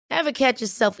Ever catch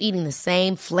yourself eating the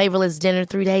same flavorless dinner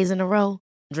 3 days in a row?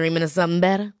 Dreaming of something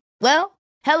better? Well,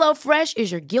 HelloFresh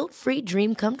is your guilt-free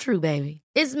dream come true, baby.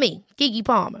 It's me, Keke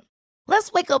Palmer.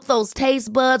 Let's wake up those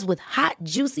taste buds with hot,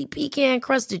 juicy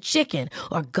pecan-crusted chicken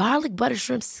or garlic butter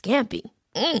shrimp scampi.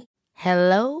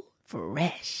 Hello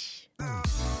Fresh.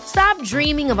 Stop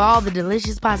dreaming of all the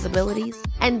delicious possibilities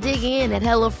and dig in at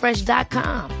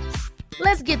HelloFresh.com.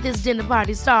 Let's get this dinner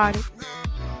party started.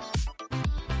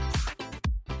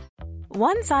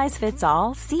 One size fits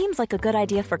all seems like a good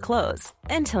idea for clothes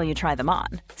until you try them on.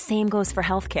 Same goes for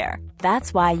healthcare.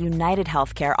 That's why United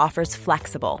Healthcare offers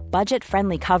flexible,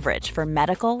 budget-friendly coverage for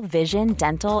medical, vision,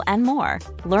 dental, and more.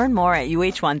 Learn more at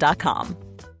uh1.com.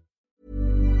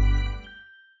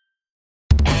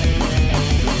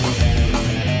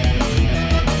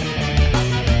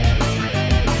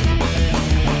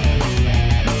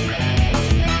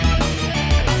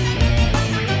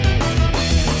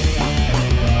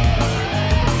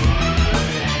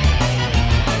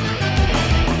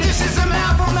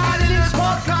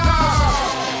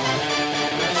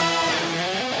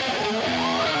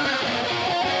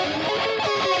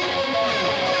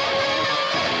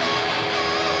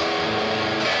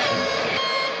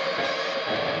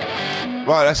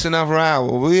 Right, that's another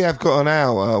hour. We have got an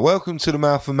hour. Welcome to the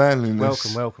Mouth of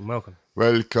Manliness. Welcome.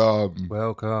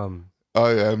 Welcome.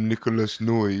 I am Nicholas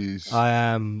Noyes. I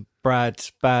am Brad,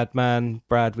 Badman.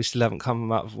 Brad, we still haven't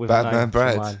come up with a name. Badman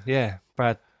Brad. For mine. Yeah,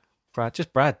 Brad,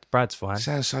 just Brad. Brad's fine.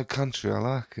 Sounds so country, I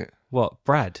like it. What,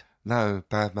 Brad? No,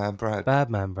 Badman Brad.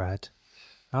 Badman Brad.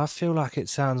 I feel like it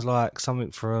sounds like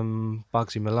something from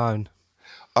Bugsy Malone.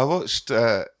 I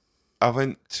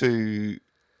went to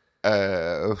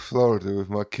Florida with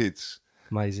my kids.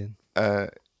 Amazing.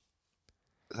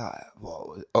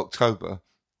 October.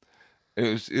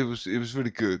 It was really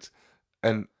good.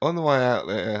 And on the way out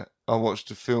there, I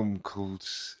watched a film called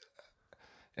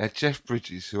Jeff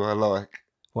Bridges, who I like.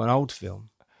 What, an old film?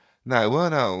 No, it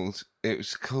weren't old. It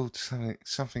was called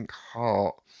something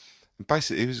Heart. And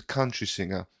basically, he was a country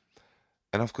singer,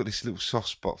 and I've got this little soft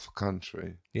spot for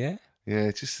country. Yeah.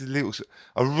 Yeah, just a little.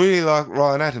 I really like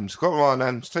Ryan Adams. I've got a Ryan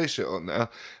Adams t-shirt on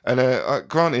now, and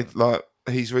granted, like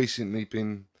he's recently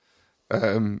been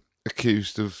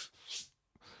accused of,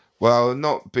 well,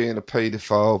 not being a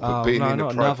paedophile, but being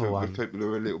inappropriate with people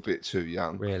who are a little bit too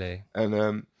young. Really?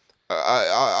 And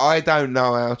I don't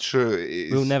know how true it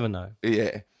is. We'll never know.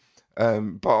 Yeah,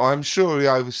 but I'm sure he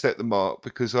overstepped the mark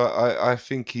because I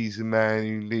think he's a man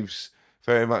who lives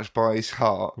very much by his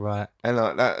heart. Right. And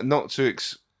like that, not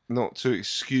to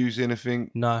excuse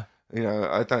anything. No. You know,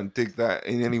 I don't dig that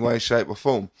in any way, shape or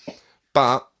form.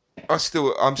 But I'm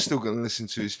still going to listen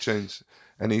to his tunes,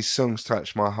 and his songs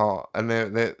touch my heart. And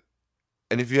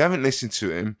if you haven't listened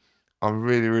to him, I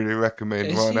really, really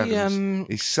recommend Ryan Adams.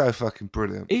 He's so fucking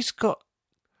brilliant. Has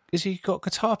he got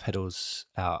guitar pedals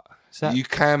out? You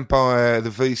can buy the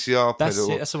VCR pedal.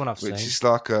 That's the one I've seen. Which is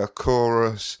like a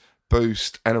chorus,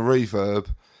 boost, and a reverb.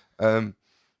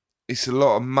 It's a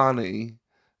lot of money.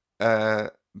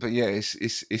 But yeah,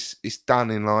 it's done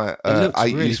in like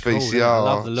 80s really cool,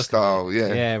 VCR style.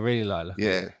 Yeah, yeah, really like looking.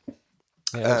 Yeah,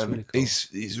 yeah, really cool.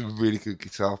 He's a really good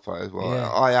guitar player as well. Yeah.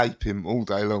 I ape him all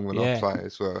day long when I play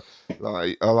as well.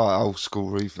 Like I like old school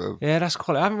reverb. Yeah, that's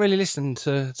quality. I haven't really listened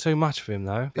to too much of him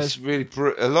though. It's really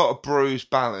a lot of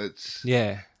bruised ballads.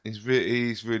 Yeah, he's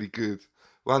really good.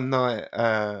 One night,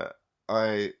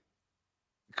 I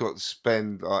got to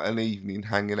spend like an evening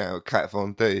hanging out with Kat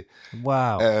Von D.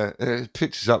 Wow.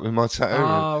 Pictures up in my tattoo room.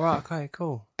 Oh, right, okay,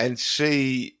 cool. And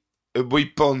we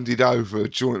bonded over a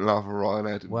joint love of Ryan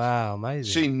Adams. Wow,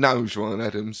 amazing. She knows Ryan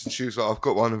Adams, and she was like, I've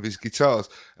got one of his guitars.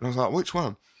 And I was like, which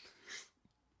one?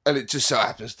 And it just so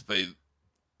happens to be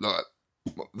like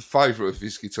the favourite of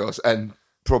his guitars, and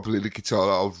probably the guitar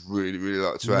that I'd really, really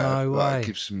like to have. No way. Like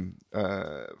Gibson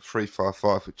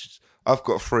 355, which is, I've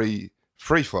got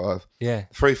 355. Yeah.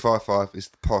 355 is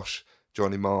the posh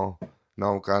Johnny Marr,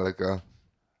 Noel Gallagher.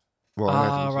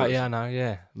 Ryan Adams, right, yeah, I know,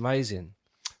 yeah. Amazing.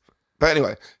 But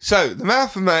anyway, so the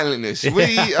Mouth of Manliness,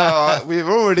 we're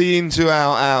already into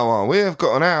our hour. We have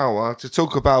got an hour to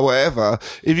talk about whatever.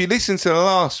 If you listen to the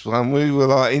last one, we were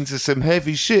like into some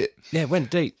heavy shit. Yeah, it went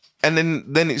deep. And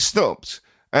then it stopped.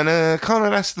 And kind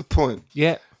of that's the point.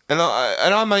 Yeah. And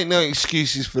I make no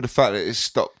excuses for the fact that it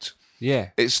stopped. Yeah.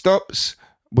 It stops.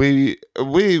 We are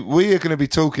going to be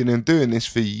talking and doing this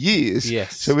for years.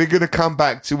 Yes. So we're going to come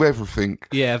back to everything.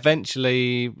 Yeah,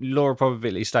 eventually, law of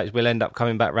probability states we'll end up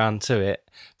coming back round to it.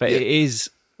 But it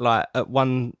is like at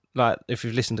one, like if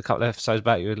you've listened to a couple of episodes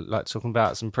back, you were like talking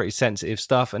about some pretty sensitive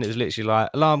stuff, and it was literally like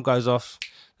alarm goes off,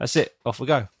 that's it, off we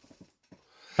go,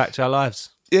 back to our lives.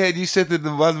 Yeah, and you said that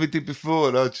the one we did before,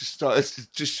 and I just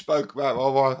spoke about my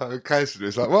wife having cancer. And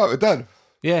it's like, right, we're done.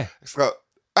 Yeah. It's like,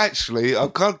 actually,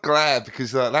 I'm kind of glad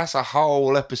because that's a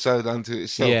whole episode unto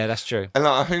itself. Yeah, that's true. And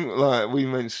like, I think like we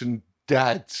mentioned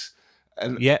dads,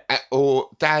 and Yeah.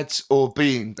 or dads or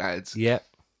being dads. Yeah.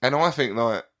 And I think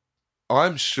like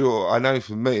I'm sure I know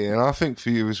for me, and I think for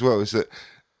you as well, is that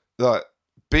like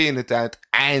being a dad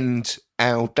and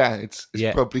our dads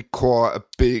is probably quite a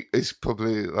big. It's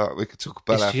probably like we could talk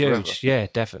about it's that huge. forever. Yeah,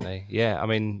 definitely. Yeah, I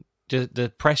mean,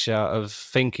 the pressure of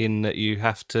thinking that you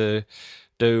have to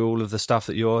do all of the stuff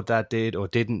that your dad did or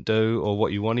didn't do, or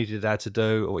what you wanted your dad to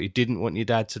do or what you didn't want your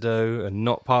dad to do, and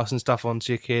not passing stuff on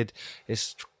to your kid.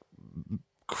 It's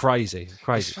crazy.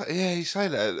 Yeah, you say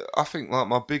that. I think like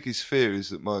my biggest fear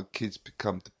is that my kids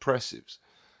become depressives,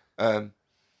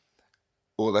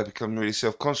 or they become really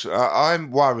self-conscious.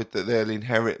 I'm worried that they'll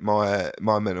inherit my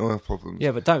mental health problems.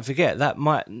 Yeah, but don't forget that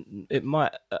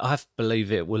I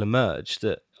believe it will emerge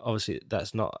that obviously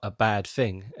that's not a bad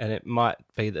thing, and it might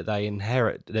be that they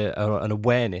inherit an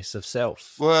awareness of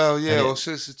self. Well, yeah, or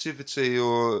sensitivity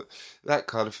or that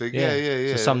kind of thing.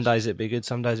 Yeah. So some days it'd be good,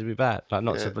 some days it'd be bad. Like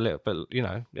not to belittle, but you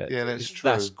know, yeah, that's true.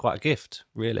 That's quite a gift,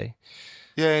 really.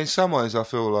 Yeah, in some ways, I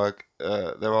feel like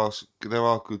there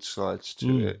are good sides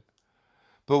to it.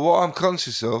 But what I'm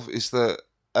conscious of is that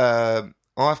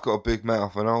I've got a big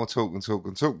mouth and I'll talk and talk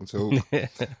and talk and talk.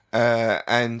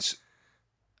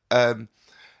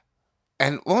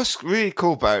 And what's really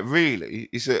cool about it, really,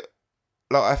 is that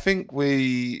like I think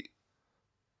I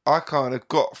kind of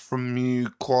got from you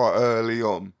quite early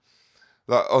on.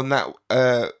 Like on that,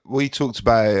 we talked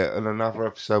about it in another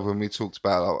episode when we talked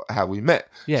about like, how we met.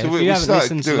 Yeah, so if you haven't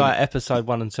listened to like episode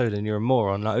 1 and 2, then you're a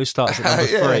moron. Like who starts at number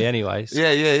 3 anyways?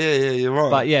 Yeah, you're right.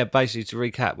 But yeah, basically to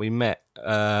recap, we met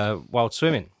while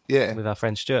swimming. Yeah, with our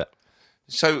friend Stuart.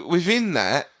 So within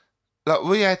that, like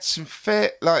we had some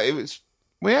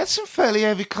we had some fairly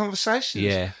heavy conversations.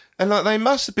 Yeah, and like they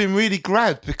must have been really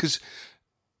glad because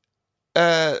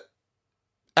our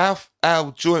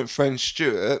joint friend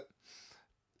Stuart.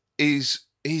 He's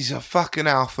a fucking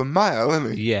alpha male,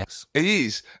 isn't he? Yes. He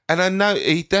is. And I know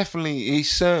he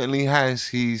certainly has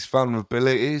his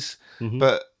vulnerabilities,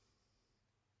 but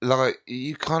like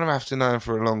you kind of have to know him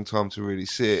for a long time to really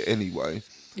see it anyway.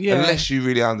 Yeah. Unless you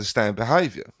really understand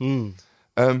behaviour.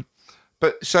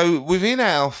 But so within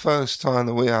our first time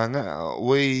that we hung out,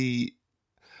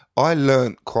 I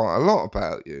learnt quite a lot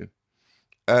about you.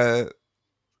 And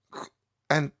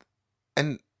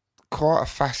quite a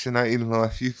fascinating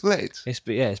life you've led. It's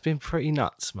been pretty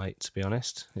nuts, mate, to be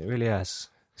honest. It really has.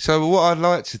 So what I'd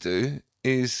like to do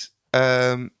is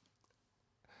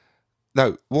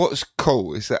what's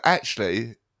cool is that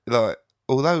actually, like,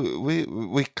 although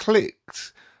we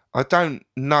clicked, I don't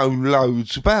know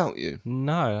loads about you.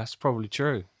 No, that's probably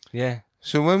true. Yeah.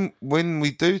 So when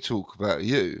we do talk about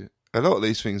you, a lot of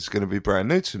these things are going to be brand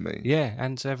new to me. Yeah,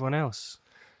 and to everyone else.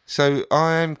 So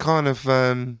I am kind of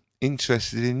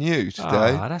interested in you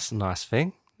today. Ah, that's a nice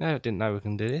thing. I didn't know we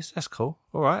can do this. That's cool.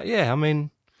 All right. Yeah. I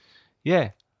mean,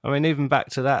 even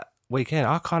back to that weekend,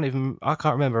 I can't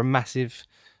remember a massive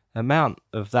amount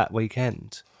of that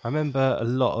weekend. I remember a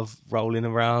lot of rolling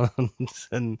around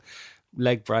and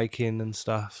leg breaking and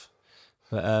stuff.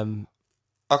 But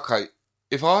okay,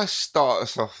 if I start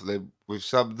us off then with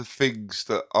some of the things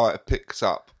that I picked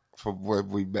up from when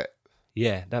we met.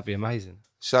 Yeah, that'd be amazing.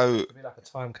 So it'd be like a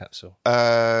time capsule.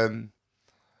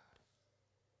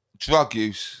 Drug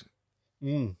use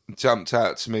jumped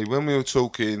out to me when we were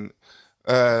talking.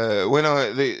 The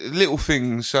little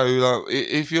things. So like,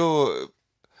 if you're,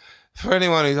 for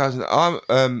anyone who doesn't, I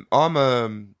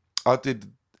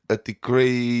did a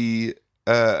degree.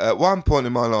 At one point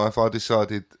in my life, I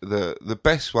decided that the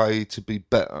best way to be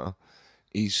better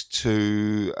is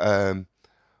to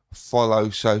follow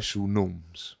social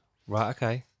norms. Right.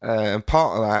 Okay. And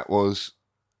part of that was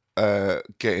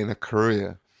getting a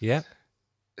career. Yeah.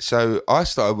 So I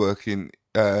started working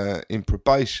in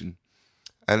probation,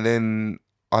 and then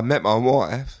I met my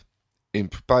wife in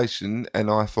probation,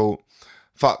 and I thought,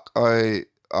 "Fuck, I'm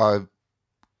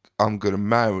gonna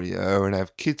marry her and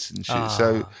have kids and shit."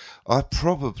 So I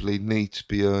probably need to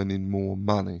be earning more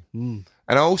money. And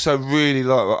I also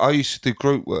really I used to do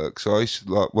group work, so I used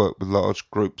to work with large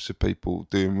groups of people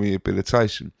doing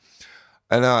rehabilitation.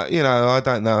 And I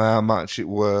don't know how much it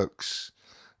works,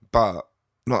 but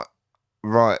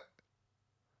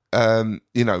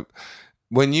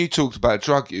when you talked about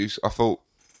drug use, I thought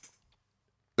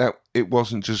that it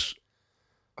wasn't just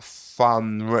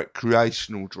fun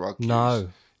recreational drug use. No,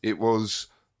 it was.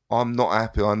 I'm not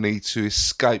happy. I need to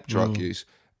escape drug use,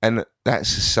 and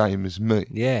that's the same as me.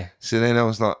 Yeah. So then I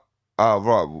was like, oh,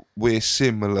 right, we're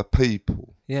similar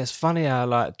people. Yeah, it's funny how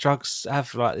like drugs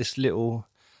have like this little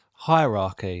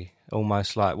hierarchy,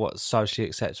 almost like what's socially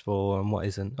acceptable and what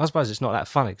isn't. I suppose it's not that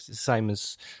funny because it's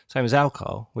the same as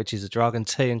alcohol, which is a drug, and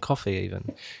tea and coffee even.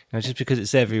 You know, just because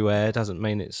it's everywhere doesn't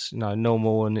mean it's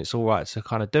normal and it's all right to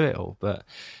kind of do it all. But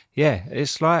yeah,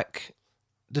 it's like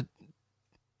the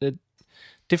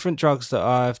different drugs that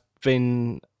I've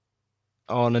been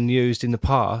on and used in the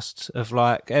past have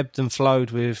like ebbed and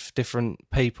flowed with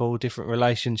different people, different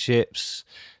relationships,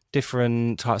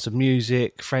 different types of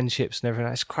music, friendships and everything.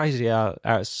 It's crazy how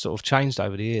it's sort of changed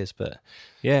over the years, but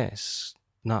yeah, it's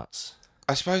nuts.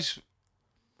 I suppose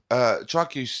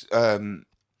drug use,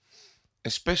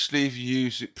 especially if you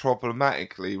use it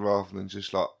problematically rather than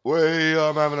just like,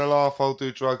 I'm having a laugh, I'll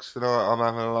do drugs tonight, I'm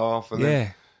having a laugh. And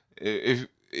yeah. Then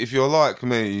if you're like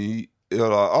me, you're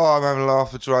like, oh, I'm having a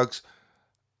laugh for drugs.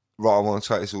 Right, I want to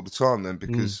take this all the time then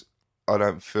because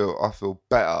I feel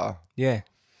better. Yeah.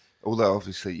 Although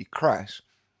obviously you crash.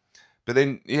 But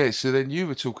then, so then you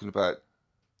were talking about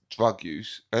drug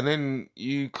use and then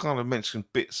you kind of mentioned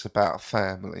bits about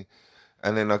family.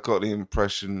 And then I got the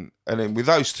impression, and then with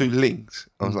those two links,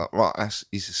 I was like, right,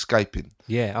 he's escaping.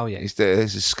 Yeah, oh yeah.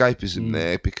 There's escapism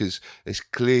there because there's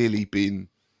clearly been,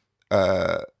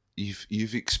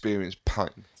 you've experienced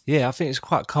pain. Yeah, I think it's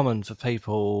quite common for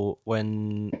people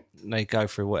when they go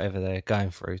through whatever they're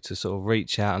going through to sort of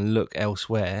reach out and look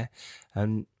elsewhere.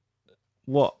 And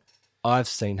what I've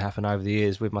seen happen over the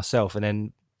years with myself and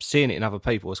then seeing it in other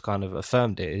people has kind of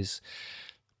affirmed it is,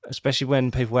 especially when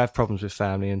people have problems with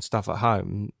family and stuff at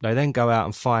home, they then go out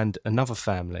and find another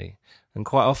family. And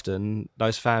quite often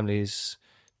those families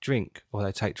drink or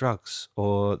they take drugs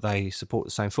or they support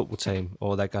the same football team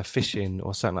or they go fishing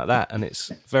or something like that, and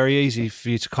it's very easy for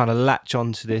you to kind of latch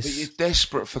onto this. But you're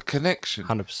desperate for connection.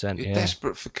 100%. You're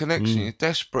desperate for connection. You're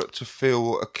desperate to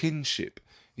feel a kinship.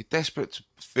 You're desperate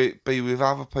to be with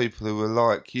other people who are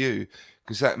like you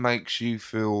because that makes you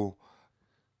feel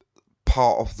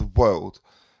part of the world.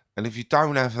 And if you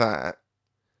don't have that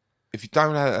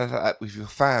with your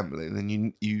family,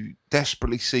 then you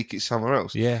desperately seek it somewhere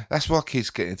else. Yeah. That's why kids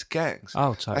get into gangs.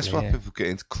 Oh, totally. That's why people get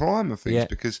into crime and things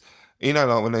because,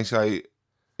 like when they say,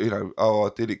 oh, I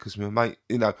did it because my mate,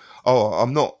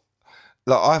 I'm not.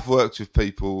 Like, I've worked with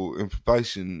people in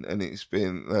probation and they've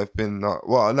been like,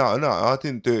 well, no, I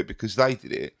didn't do it because they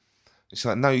did it. It's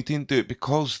like, no, you didn't do it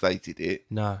because they did it.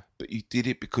 No. But you did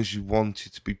it because you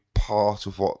wanted to be part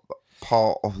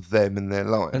of them and their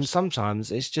lives. And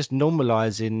sometimes it's just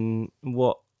normalising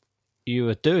what you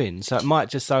are doing. So it might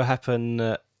just so happen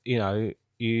that,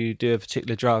 you do a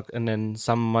particular drug and then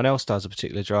someone else does a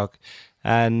particular drug.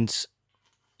 And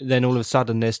then all of a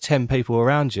sudden there's 10 people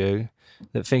around you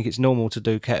that think it's normal to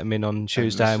do ketamine on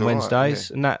Tuesday and Wednesdays. Right,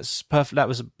 yeah. And that's perfect. That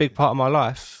was a big part of my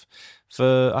life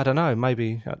for, I don't know,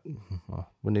 maybe, I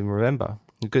wouldn't even remember,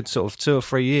 a good sort of 2 or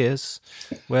 3 years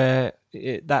where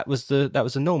that was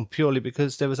the norm purely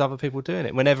because there was other people doing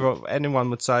it. Whenever anyone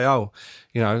would say, oh,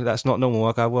 that's not normal,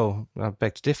 I go, well, I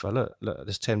beg to differ. Look,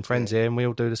 there's 10 friends here and we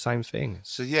all do the same thing.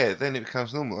 So then it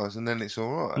becomes normalised and then it's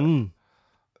all right.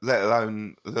 Let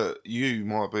alone that you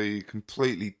might be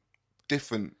completely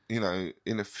different, in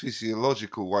a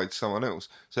physiological way to someone else.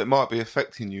 So it might be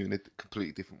affecting you in a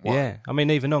completely different way. Yeah, I mean,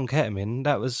 even on ketamine,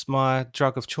 that was my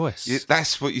drug of choice.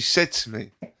 That's what you said to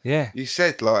me. Yeah. You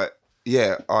said, like,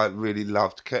 I really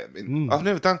loved ketamine. I've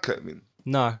never done ketamine.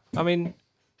 No, I mean,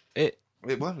 it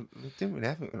didn't really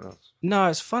happen with us. No,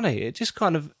 it's funny. It just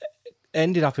kind of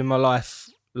ended up in my life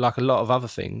like a lot of other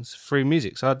things through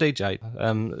music. So I DJ'd.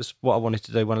 It's what I wanted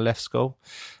to do when I left school.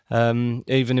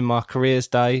 Even in my careers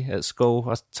day at school,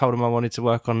 I told them I wanted to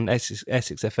work on Essex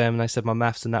FM, and they said my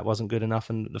maths and that wasn't good enough,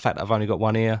 and the fact that I've only got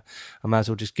one ear, I might as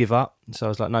well just give up. So I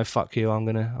was like, no, fuck you, I'm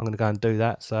gonna go and do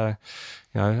that. So,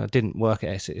 I didn't work at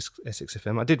Essex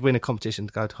FM. I did win a competition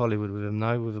to go to Hollywood with them,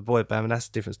 though, with a boy band, and that's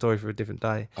a different story for a different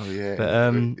day. Oh yeah,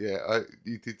 but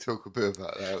you did talk a bit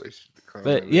about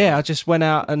that. I just went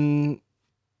out and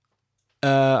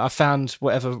I found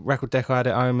whatever record deck I had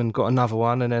at home and got another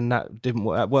one, and then that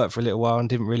worked for a little while and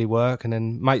didn't really work. And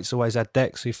then mates always had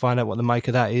decks, so you find out what the make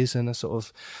of that is. And I sort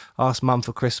of asked Mum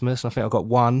for Christmas, and I think I got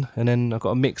one, and then I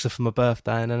got a mixer for my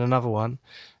birthday, and then another one,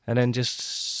 and then just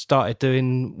started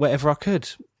doing whatever I could,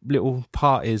 little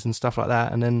parties and stuff like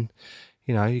that. And then,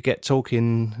 you get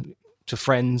talking to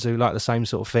friends who like the same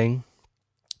sort of thing,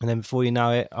 and then before you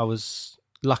know it, I was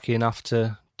lucky enough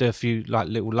to do a few like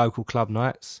little local club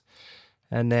nights.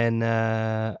 And then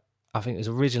I think it was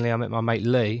originally I met my mate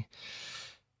Lee.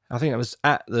 I think it was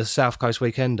at the South Coast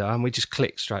Weekender, and we just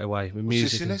clicked straight away with music.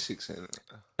 Was this in Essex then?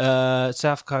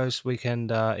 South Coast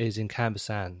weekend is in Canberra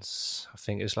Sands. I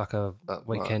think it's like a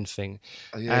weekend thing.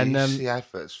 Oh, yeah, and you see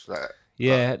adverts for that.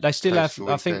 yeah, like, they still have.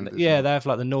 coastal I think weekend, they isn't it? have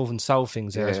like the Northern Soul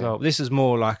things there as Yeah. well. This is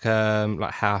more like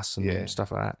house and Yeah.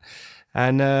 stuff like that.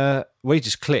 And we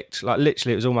just clicked. Like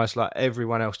literally, it was almost like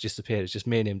everyone else disappeared. It's just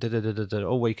me and him,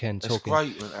 all weekend It's talking.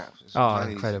 great when that happens. It's Oh,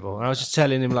 amazing. incredible! And I was just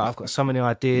telling him like I've got so many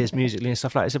ideas musically and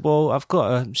stuff like that. He said, "Well, I've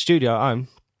got a studio at home,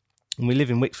 and we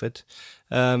live in Wickford.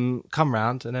 Come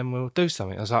round and then we'll do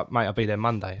something." I was like, "Mate, I'll be there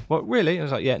Monday." "What, really?" I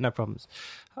was like, "Yeah, no problems."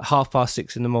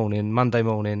 6:30 in the morning, Monday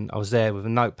morning, I was there with a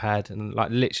notepad and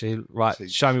like literally, right,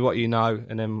 show me what you know,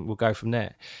 and then we'll go from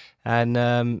there.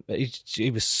 And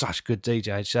he was such a good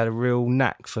DJ. He just had a real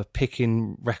knack for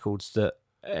picking records that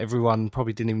everyone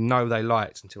probably didn't even know they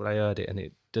liked until they heard it,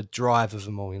 and the drive of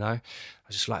them all, you know. I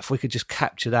was just like, if we could just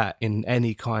capture that in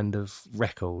any kind of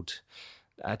record,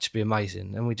 that'd just be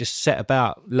amazing. And we just set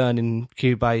about learning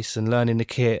Cubase and learning the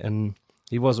kit, and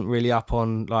he wasn't really up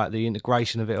on like the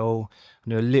integration of it all. I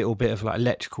knew a little bit of like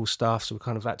electrical stuff, so we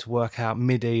kind of had to work out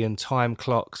MIDI and time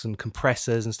clocks and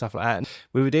compressors and stuff like that. And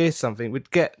we would hear something,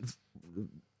 we'd get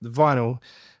the vinyl,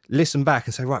 listen back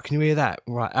and say, right, can you hear that?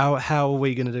 Right, how are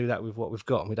we going to do that with what we've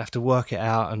got? And we'd have to work it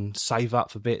out and save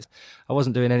up for bits. I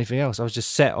wasn't doing anything else. I was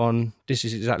just set on, this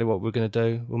is exactly what we're going to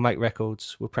do. We'll make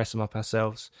records, we'll press them up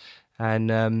ourselves.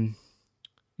 And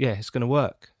yeah, it's going to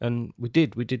work. And we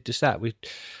did just that. We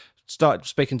started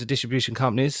speaking to distribution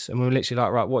companies, and we were literally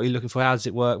like, right, what are you looking for? How does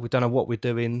it work? We don't know what we're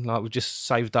doing. Like, we've just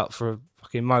saved up for a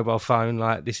fucking mobile phone.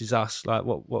 Like, this is us. Like,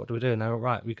 what do we do? And they were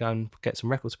right, we go and get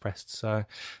some records pressed. So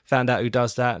found out who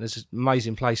does that. There's an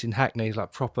amazing place in Hackney,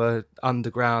 like proper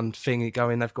underground thing. You go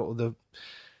in, they've got all the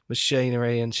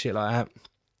machinery and shit like that.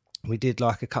 We did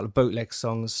like a couple of bootleg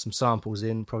songs, some samples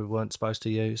in, probably weren't supposed to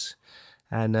use.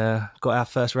 And got our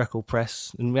first record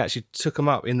press, and we actually took them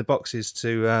up in the boxes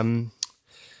to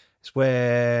it's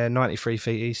where 93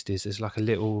 Feet East is. There's like a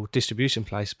little distribution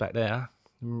place back there.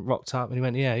 And rocked up, and he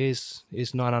went, "Yeah, here's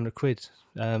 900 quid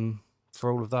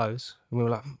for all of those." And we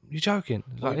were like, "You joking?"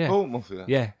 I was like, You yeah, bought them off of that?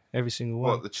 yeah, every single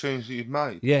one. What, the tunes that you've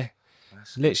made? Yeah,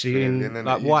 That's a literally good in feeling, isn't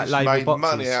like it? white You just label made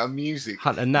boxes. money out of music.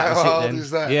 And that How was hard it then.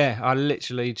 is that? Yeah, I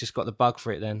literally just got the bug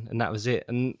for it then, and that was it.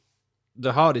 And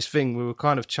the hardest thing, we were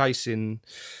kind of chasing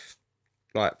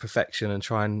like perfection and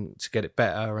trying to get it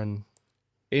better. And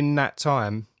in that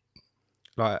time,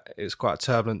 like, it was quite a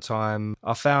turbulent time.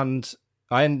 I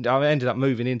ended up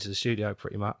moving into the studio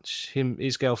pretty much.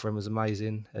 His girlfriend was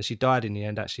amazing. She died in the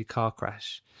end, actually, car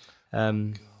crash.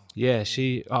 Yeah, mate,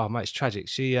 it's tragic.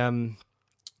 She, her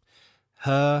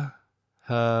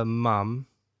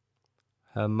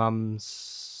mum's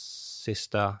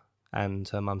sister and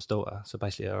her mum's daughter, so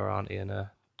basically her auntie and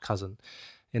her cousin,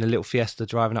 in a little Fiesta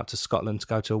driving up to Scotland to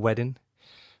go to a wedding,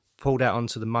 pulled out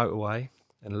onto the motorway,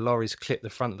 and the lorries clipped the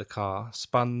front of the car,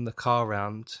 spun the car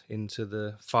round into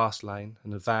the fast lane,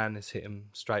 and the van has hit them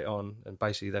straight on, and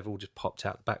basically they've all just popped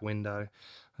out the back window.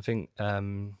 I think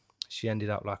she ended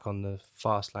up like on the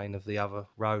fast lane of the other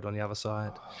road on the other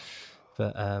side.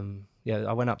 But yeah,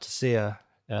 I went up to see her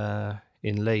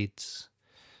in Leeds,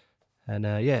 and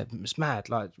yeah, it's mad.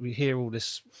 Like, we hear all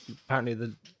this, apparently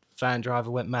the van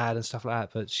driver went mad and stuff like that,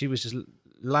 but she was just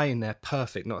laying there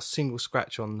perfect, not a single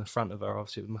scratch on the front of her.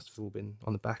 Obviously it must have all been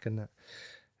on the back and that.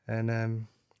 And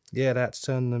yeah, they had to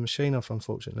turn the machine off,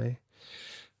 unfortunately.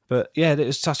 But yeah, it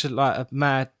was such a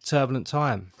mad, turbulent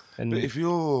time. And But if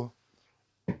you're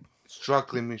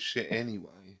struggling with shit anyway,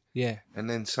 yeah, and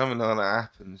then something like that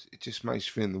happens, it just makes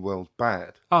you feel the world's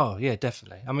bad. oh yeah,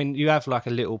 definitely. I mean, you have like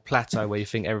a little plateau where you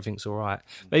think everything's all right.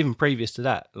 But even previous to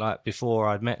that, like before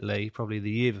I'd met Lee, probably the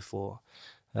year before,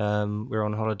 we were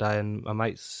on holiday, and my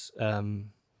mate's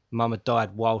mum had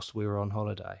died whilst we were on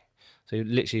holiday. So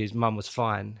literally his mum was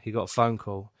fine. He got a phone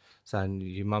call saying,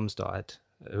 "Your mum's died."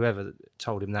 Whoever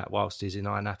told him that whilst he's in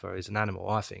Iron Napa is an animal,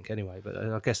 I think, anyway. But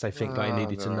I guess they think he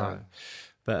needed to know. Right.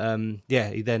 But yeah,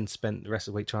 he then spent the rest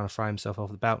of the week trying to throw himself off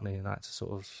the balcony, and that to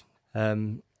sort of...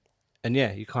 and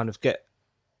yeah, you kind of get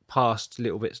past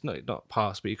little bits, not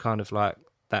past, but you kind of like,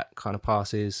 that kind of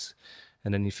passes,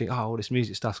 and then you think, oh, all this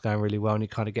music stuff's going really well, and you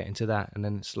kind of get into that, and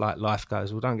then it's like life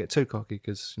goes, well, don't get too cocky,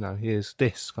 because, you know, here's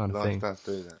this kind of Life thing. does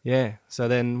do that. Yeah, so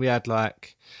then we had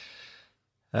like...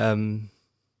 yeah,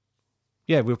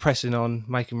 we were pressing on,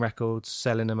 making records,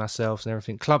 selling them ourselves and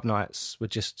everything. Club nights were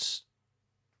just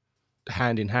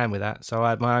hand in hand with that. So I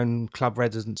had my own club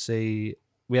residency.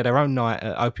 We had our own night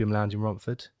at Opium Lounge in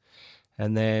Romford.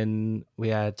 And then we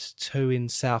had two in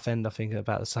Southend, I think, at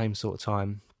about the same sort of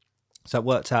time. So it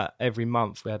worked out every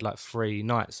month we had like 3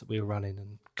 nights that we were running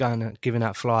and going out, giving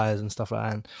out flyers and stuff like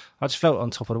that. And I just felt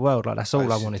on top of the world. Like that's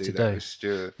all I wanted to do. With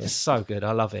Stuart. It's so good.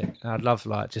 I love it. I love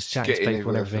like just chatting to Getting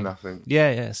people and everywhere for everything. nothing.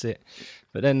 Yeah, that's it.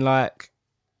 But then like,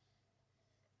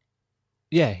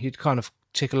 yeah, you'd kind of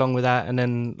tick along with that. And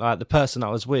then like the person I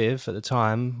was with at the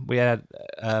time, we had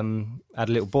a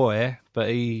little boy, but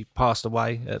he passed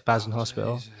away at Basden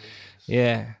Hospital. Jesus.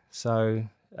 Yeah. So,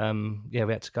 yeah,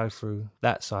 we had to go through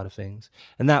that side of things.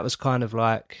 And that was kind of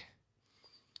like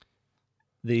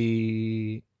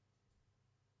a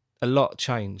lot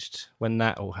changed when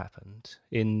that all happened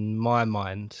in my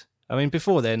mind. I mean,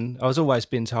 before then, I was always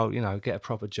being told, you know, get a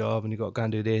proper job and you've got to go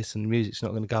and do this and music's not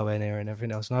going to go anywhere and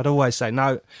everything else. And I'd always say,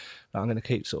 no, I'm going to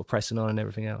keep sort of pressing on and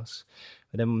everything else.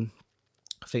 But then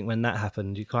I think when that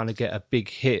happened, you kind of get a big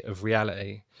hit of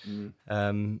reality. You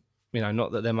know,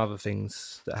 not that them other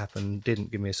things that happened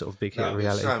didn't give me a sort of big hit of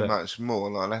reality. So but much more.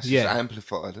 Like, that's just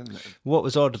amplified, isn't it? what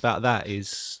was odd about that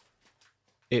is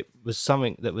it was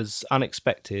something that was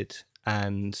unexpected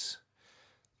and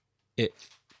it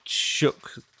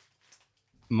shook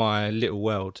my little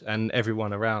world and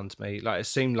everyone around me. Like, it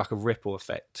seemed like a ripple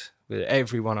effect.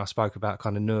 Everyone I spoke about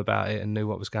kind of knew about it and knew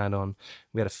what was going on.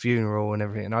 We had a funeral and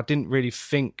everything, and I didn't really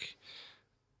think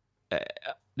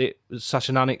it was such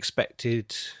an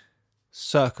unexpected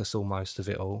circus almost of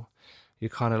it all. You're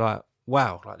kind of like,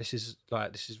 wow, this is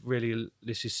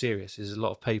serious. There's a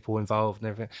lot of people involved and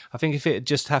everything. I think if it had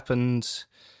just happened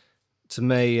to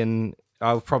me, and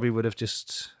I probably would have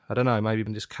just, I don't know, maybe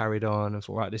even just carried on and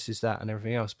thought, right, this is that and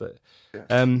everything else. But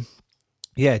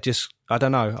just, I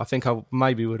don't know. I think I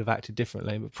maybe would have acted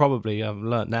differently, but probably I've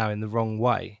learnt now in the wrong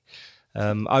way.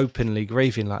 Openly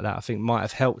grieving like that, I think might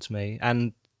have helped me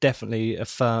and definitely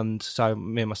affirmed. So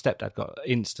me and my stepdad got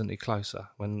instantly closer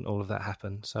when all of that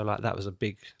happened. So like that was a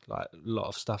big, like, lot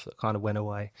of stuff that kind of went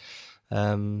away. Me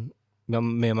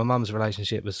and my mum's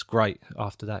relationship was great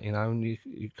after that, you know, and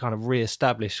you kind of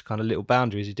re-establish kind of little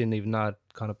boundaries you didn't even know had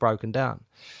kind of broken down.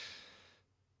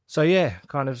 So yeah,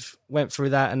 kind of went through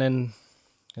that, and then,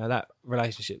 you know, that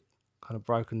relationship kind of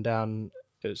broken down.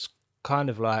 It was kind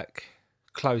of like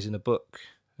closing a book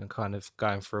and kind of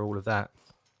going through all of that.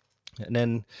 And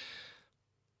then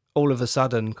all of a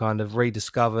sudden kind of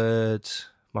rediscovered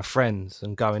my friends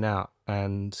and going out,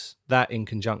 and that in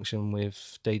conjunction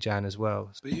with DJing as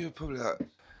well. But you're probably like,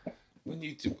 when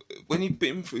you've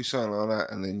been through something like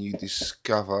that and then you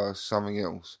discover something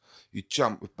else, you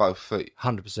jump with both feet.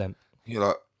 100%. You're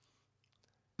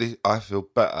like, I feel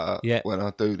better when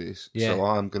I do this, so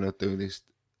I'm going to do this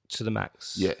to the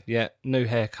max. Yeah. New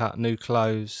haircut, new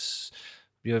clothes.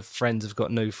 Your friends have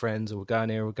got new friends, or we're going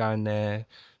here, we're going there.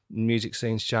 Music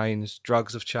scene's changed,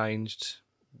 drugs have changed.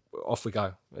 Off we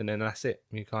go, and then that's it.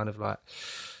 You're kind of like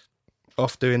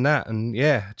off doing that, and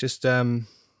just. I've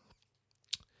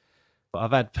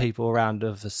had people around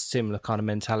of a similar kind of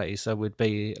mentality, so we'd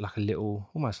be like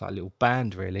almost like a little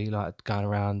band, really, like going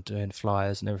around doing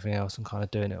flyers and everything else, and kind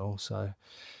of doing it all. So,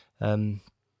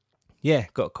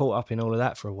 got caught up in all of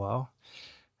that for a while,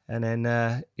 and then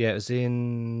it was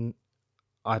in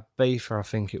Ibiza, I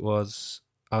think it was.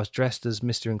 I was dressed as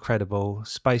Mr. Incredible,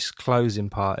 space closing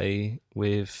party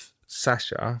with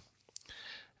Sasha,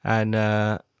 and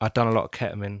I'd done a lot of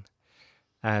ketamine,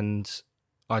 and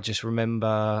I just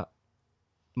remember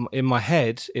in my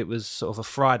head it was sort of a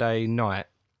Friday night,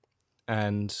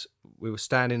 and we were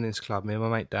standing in this club, me and my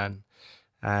mate Dan,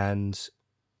 and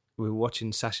we were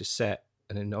watching Sasha's set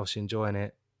and then obviously enjoying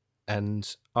it,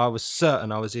 and I was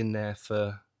certain I was in there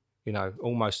for, you know,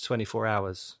 almost 24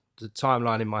 hours. The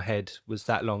timeline in my head was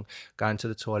that long, going to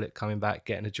the toilet, coming back,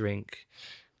 getting a drink,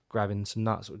 grabbing some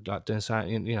nuts, like doing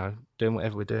something, you know, doing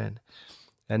whatever we're doing.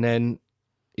 And then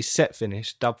his set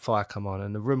finished, Dub Fire come on,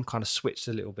 and the room kind of switched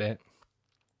a little bit.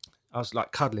 I was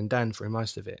like cuddling Dan through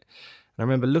most of it. And I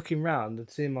remember looking round and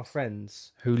seeing my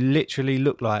friends who literally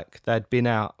looked like they'd been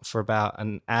out for about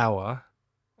an hour.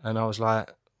 And I was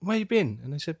like, where you been?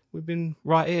 And they said, we've been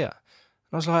right here.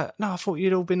 I was like, no, I thought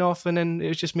you'd all been off and then it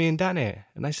was just me and Dan here.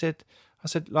 And I said,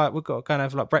 like, we've got to go and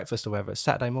have like breakfast or whatever. It's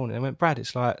Saturday morning. They went, Brad,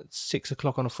 it's like 6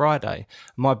 o'clock on a Friday.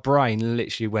 My brain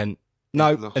literally went,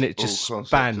 no, and it just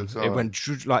span. It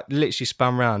went, like, literally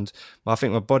spun round. I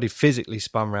think my body physically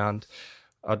spun round.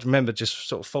 I remember just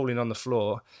sort of falling on the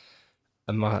floor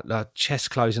and my chest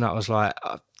closing up. I was like,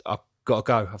 I've got to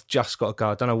go. I've just got to go.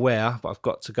 I don't know where, but I've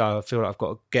got to go. I feel like I've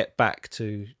got to get back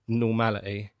to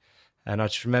normality. And I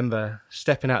just remember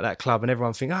stepping out that club and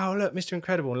everyone thinking, oh, look, Mr.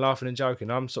 Incredible, and laughing and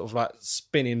joking. I'm sort of like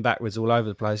spinning backwards all over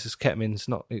the place. This ketamine's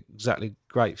not exactly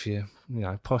great for your,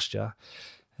 posture.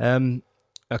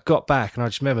 I got back and I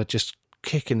just remember just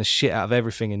kicking the shit out of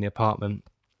everything in the apartment.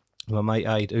 My mate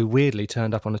Aid, who weirdly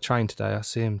turned up on a train today. I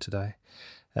see him today.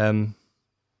 I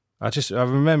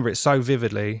remember it so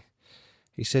vividly.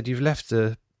 He said, "You've left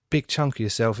a big chunk of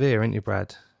yourself here, ain't you,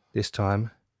 Brad, this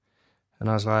time?" And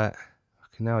I was like,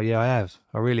 "Fucking hell, yeah, I have.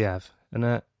 I really have."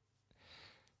 And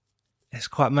it's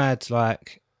quite mad.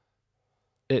 Like,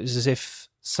 it was as if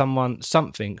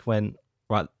something went,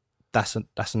 right, that's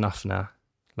enough now.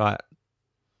 Like,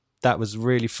 that was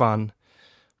really fun,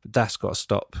 but that's got to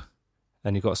stop,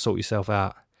 and you've got to sort yourself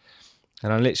out.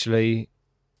 And I literally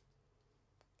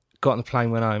got on the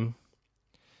plane, went home,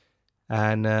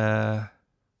 and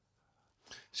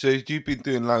So you've been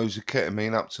doing loads of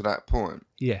ketamine up to that point?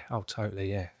 yeah, oh,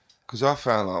 totally, yeah. Because I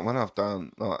found like when I've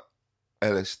done like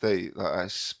LSD, like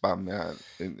that spun me out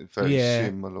in a very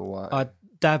similar way. I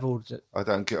dabbled. I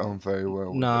don't get on very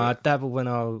well with I it. dabbled when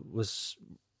I was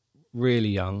really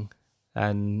young,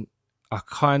 and I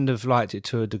kind of liked it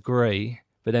to a degree.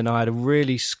 But then I had a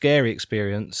really scary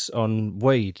experience on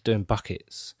weed doing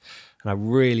buckets, and I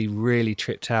really, really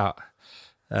tripped out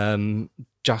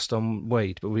just on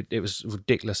weed. But it was a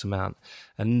ridiculous amount,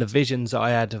 and the visions that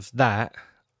I had of that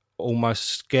almost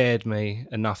scared me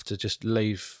enough to just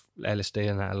leave LSD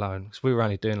and that alone, because we were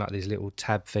only doing like these little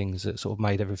tab things that sort of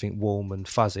made everything warm and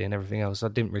fuzzy and everything else. I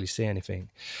didn't really see anything,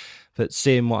 but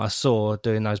seeing what I saw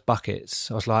doing those buckets,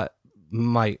 I was like,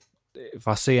 mate, if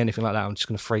I see anything like that, I'm just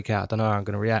going to freak out. I don't know how I'm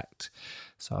going to react.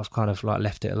 So I've kind of like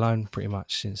left it alone pretty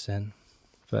much since then.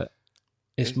 But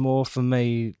it's more for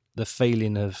me the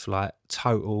feeling of like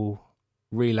total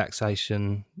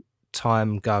relaxation,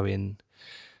 time going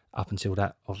up until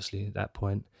that, obviously at that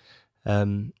point,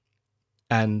 and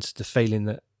the feeling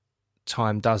that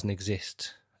time doesn't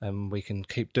exist and we can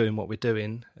keep doing what we're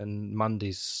doing, and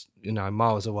Monday's, you know,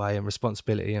 miles away, and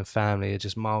responsibility and family are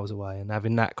just miles away, and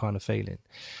having that kind of feeling.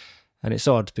 And it's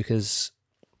odd because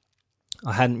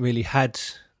I hadn't really had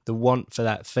the want for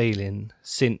that feeling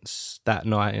since that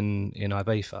night in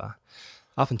Ibiza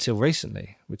up until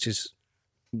recently, which is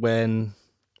when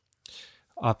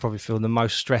I probably feel the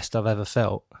most stressed I've ever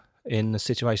felt in a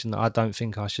situation that I don't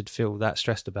think I should feel that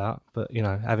stressed about. But, you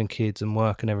know, having kids and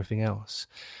work and everything else,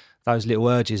 those little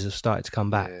urges have started to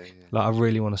come back. Yeah. Like, I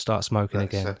really want to start smoking that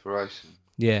again. Separation.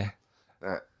 Yeah.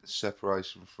 That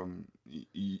separation from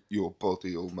your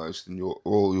body almost and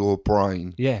your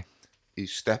brain. Yeah. You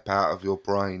step out of your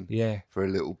brain. Yeah. For a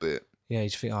little bit. Yeah, you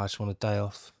just think, I just want a day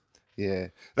off. Yeah.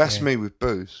 That's me with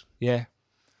booze. Yeah.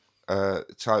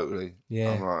 Totally.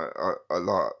 Yeah.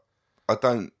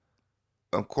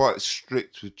 I'm quite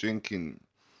strict with drinking.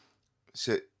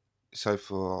 So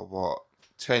for what,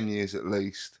 10 years at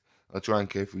least, I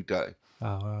drank every day.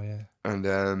 Oh, well, yeah.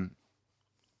 And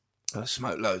I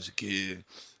smoked loads of gear,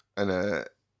 and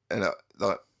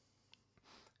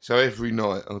so every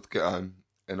night I'd get home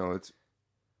and I'd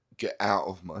get out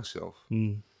of myself,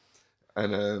 and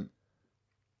that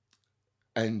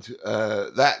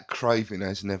craving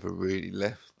has never really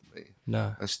left me.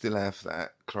 No, I still have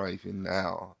that craving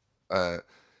now, but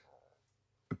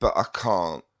I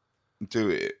can't do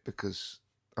it because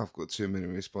I've got too many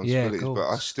responsibilities. Yeah, but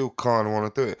I still kind of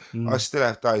want to do it. I still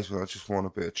have days when I just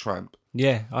want to be a tramp.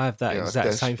 Yeah, I have that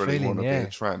exact same feeling. I desperately want to be a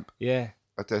tramp. Yeah.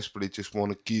 I desperately just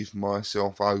want to give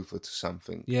myself over to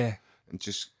something. Yeah. And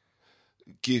just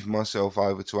give myself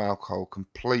over to alcohol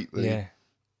completely.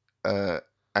 Yeah.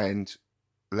 And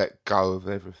let go of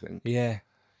everything. Yeah.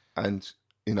 And,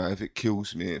 you know, if it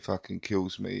kills me, it fucking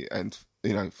kills me. And,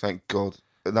 you know, thank God.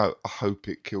 No, I hope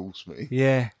it kills me.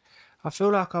 Yeah. I feel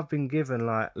like I've been given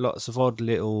like lots of odd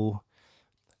little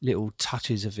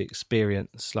touches of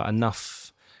experience, like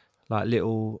enough like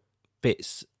little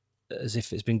bits as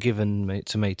if it's been given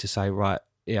to me to say, right,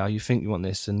 yeah, you think you want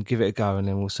this and give it a go and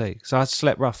then we'll see. So I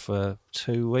slept rough for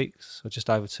 2 weeks or just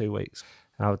over 2 weeks.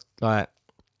 And I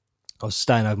was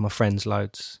staying over my friends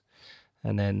loads,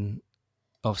 and then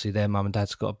obviously their mum and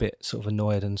dad's got a bit sort of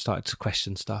annoyed and started to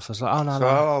question stuff. I was like, oh no. So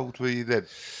how old were you then?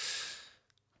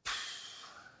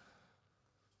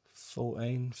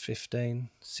 14, 15,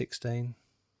 16,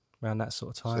 around that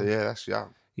sort of time. So yeah, that's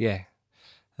young. Yeah.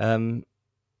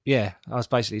 Yeah, I was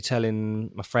basically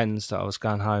telling my friends that I was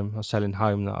going home. I was telling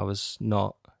home that I was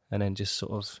not, and then just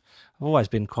sort of, I've always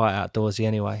been quite outdoorsy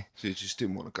anyway. So you just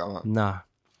didn't want to go home? No.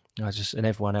 And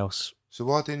everyone else. So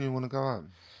why didn't you want to go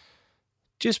home?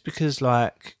 Just because,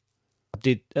 like,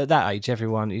 at that age,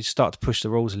 you start to push the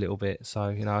rules a little bit. So,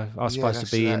 you know, I was supposed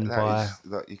to be by...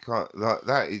 you can't, like,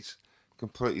 that is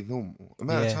completely normal. The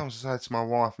amount of times I say to my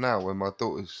wife now when my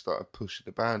daughter's started pushing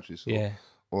the boundaries,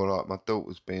 or like my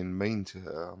daughter's being mean to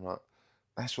her, I'm like,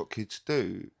 that's what kids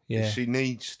do. Yeah. She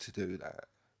needs to do that.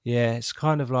 Yeah, it's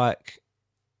kind of like,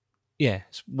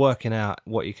 it's working out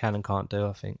what you can and can't do,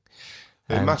 I think.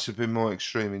 It must have been more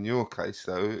extreme in your case,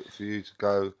 though, for you to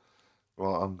go,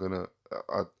 right, I'm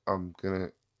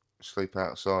gonna sleep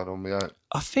outside on my own.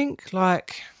 I think,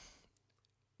 like,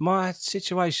 my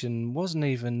situation wasn't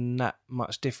even that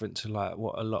much different to, like,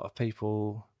 what a lot of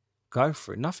people go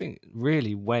through. Nothing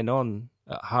really went on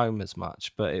at home as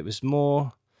much, but it was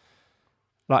more,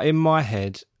 like, in my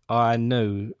head, I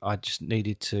knew I just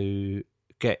needed to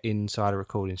get inside a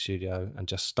recording studio and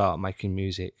just start making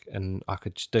music, and I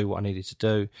could just do what I needed to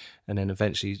do, and then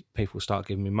eventually people start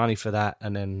giving me money for that,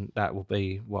 and then that will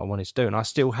be what I wanted to do. And I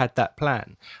still had that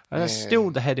plan, and that's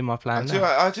still the head in my plan now.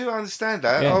 I do understand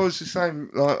that. I was the same.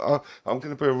 Like, I'm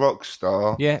going to be a rock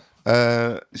star. Yeah.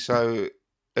 So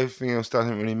everything else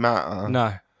doesn't really matter.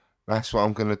 No. That's what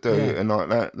I'm going to do, and like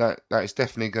that is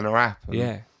definitely going to happen.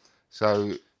 Yeah.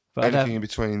 So but anything in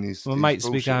between is my mates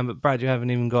bullshit. be going, but Brad, you haven't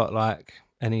even got like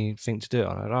anything to do it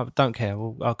on. I don't care.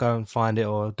 I'll go and find it,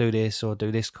 or do this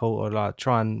call, or like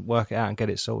try and work it out and get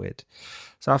it sorted.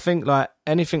 So I think like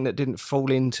anything that didn't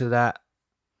fall into that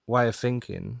way of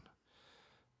thinking,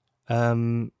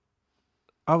 I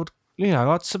would,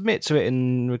 I'd submit to it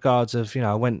in regards of,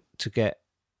 I went to get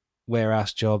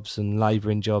warehouse jobs and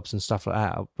labouring jobs and stuff like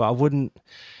that, but I wouldn't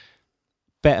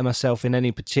better myself in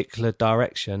any particular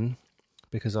direction,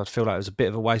 because I'd feel like it was a bit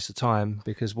of a waste of time,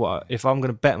 because if I'm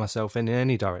going to bet myself in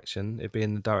any direction, it'd be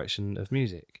in the direction of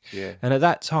music. Yeah. And at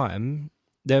that time,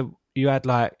 you had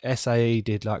like SAE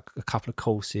did like a couple of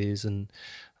courses, and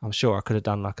I'm sure I could have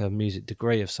done like a music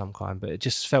degree of some kind, but it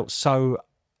just felt so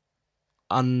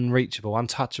unreachable,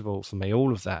 untouchable for me,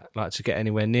 all of that, like to get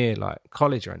anywhere near like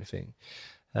college or anything.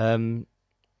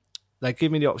 They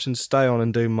give me the option to stay on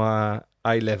and do my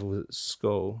A-level at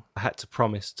school. I had to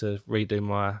promise to redo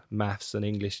my maths and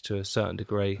English to a certain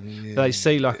degree. Yeah. They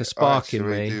see like a spark in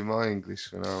me. I had to redo my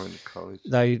English when I went to college.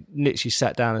 They literally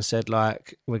sat down and said,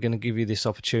 like, we're going to give you this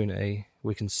opportunity.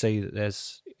 We can see that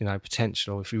there's,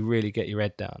 potential if you really get your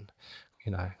head down,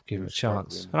 give it a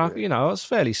chance. And I was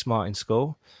fairly smart in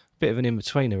school, a bit of an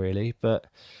in-betweener really, but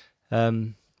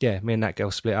me and that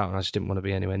girl split up, and I just didn't want to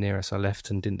be anywhere near her, so I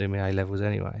left and didn't do my A-levels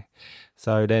anyway.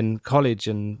 So then college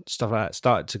and stuff like that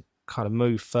started to kind of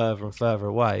move further and further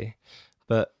away.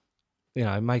 But,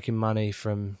 making money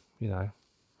from,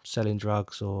 selling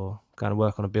drugs or going to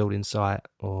work on a building site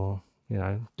or,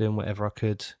 doing whatever I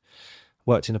could.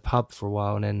 Worked in a pub for a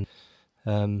while, and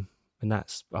then and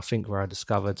that's, I think, where I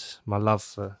discovered my love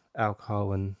for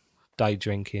alcohol and day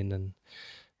drinking,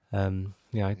 and,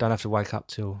 you don't have to wake up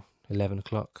till 11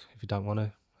 o'clock if you don't want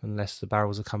to, unless the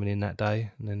barrels are coming in that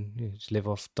day, and then you just live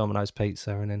off Domino's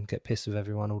pizza and then get pissed with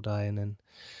everyone all day, and then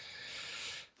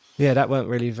that weren't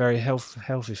really very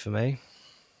healthy for me.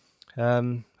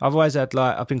 I've always had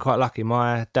I've been quite lucky.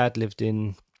 My dad lived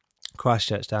in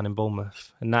Christchurch down in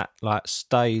Bournemouth, and that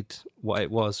stayed what it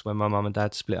was when my mum and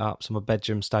dad split up. So my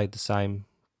bedroom stayed the same,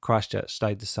 Christchurch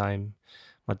stayed the same,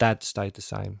 my dad stayed the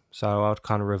same. So I'd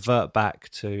kind of revert back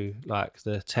to like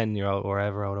the 10-year-old or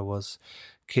whatever old I was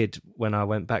kid when I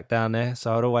went back down there.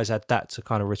 So I'd always had that to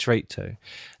kind of retreat to.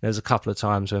 There was a couple of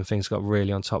times when things got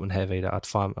really on top and heavy that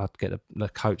I'd get the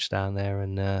coach down there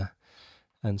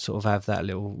and sort of have that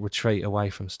little retreat away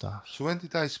from stuff. So when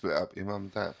did they split up, your mum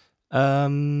and dad?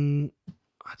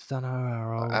 I don't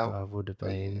know how old I would have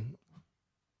been.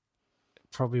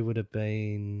 Probably would have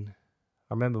been,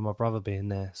 I remember my brother being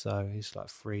there, so he's like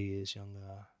 3 years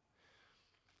younger.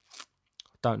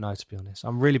 Don't know, to be honest.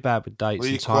 I'm really bad with dates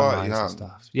and timelines and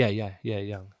stuff. Yeah,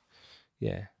 young.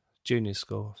 Yeah, junior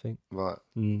school, I think. Right.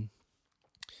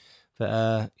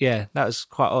 But that was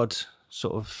quite odd,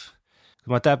 sort of.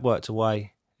 My dad worked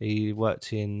away. He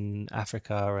worked in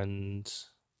Africa and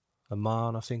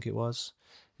Oman, I think it was.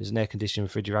 He was an air conditioning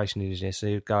refrigeration engineer, so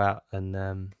he'd go out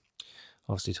and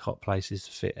obviously to hot places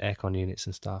to fit aircon units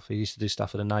and stuff. He used to do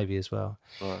stuff for the Navy as well.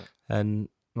 Right. And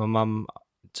my mum,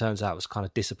 turns out, was kind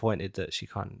of disappointed that she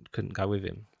couldn't go with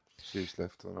him. She was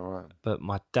left on her own. But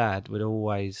my dad would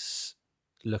always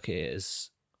look at it as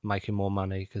making more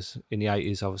money, because in the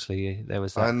 80s, obviously, there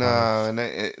was that. I know,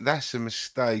 and that's a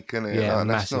mistake, isn't it? Yeah,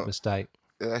 massive mistake.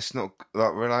 That's not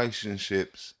like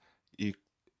relationships.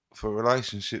 For a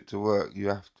relationship to work, you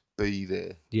have to be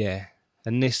there. Yeah,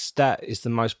 and that is the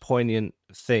most poignant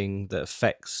thing that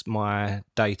affects my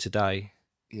day-to-day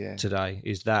today,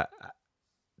 is that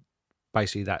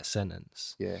basically that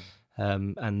sentence. Yeah.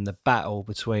 And the battle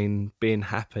between being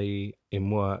happy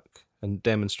in work and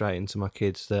demonstrating to my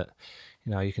kids that,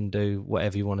 you can do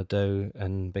whatever you want to do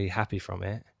and be happy from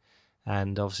it,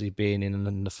 and obviously being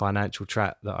in the financial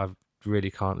trap that I've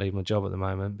really can't leave my job at the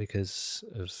moment because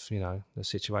of, you know, the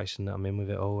situation that I'm in with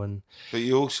it all. And But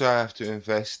you also have to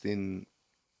invest in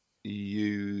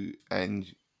you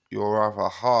and your other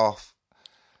half,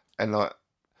 and like,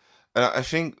 and I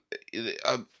think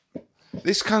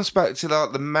this comes back to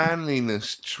like the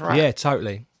manliness trap. yeah,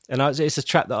 totally. And it's a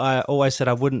trap that I always said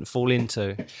I wouldn't fall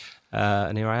into,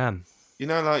 and here I am. You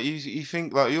know, like you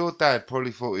think like your dad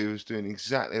probably thought he was doing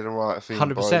exactly the right thing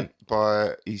 100%.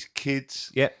 by his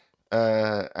kids, Yep.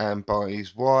 And by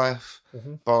his wife,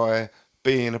 by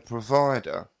being a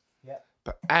provider. Yep.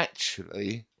 But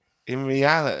actually, in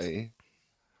reality,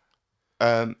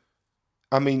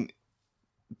 I mean,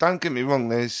 don't get me wrong.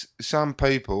 There's some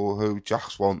people who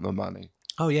just want the money.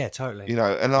 Oh yeah, totally. You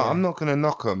know, and like, Yeah. I'm not going to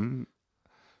knock them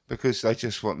because they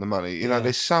just want the money. You know, Yeah.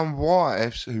 there's some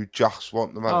wives who just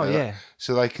want the money. Oh, yeah.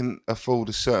 So they can afford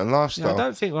a certain Yeah, lifestyle. I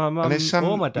don't think my mum there's some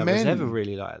or my dad was men- ever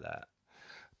really like that.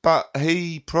 But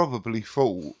he probably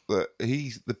thought that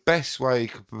the best way he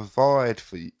could provide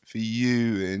for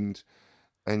you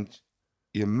and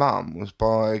your mum was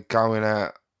by going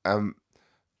out and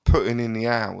putting in the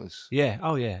hours. Yeah,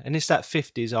 oh yeah. And it's that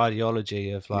 50s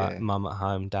ideology of like Yeah. mum at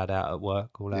home, dad out at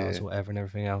work, all hours, Yeah. whatever, and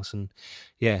everything else. And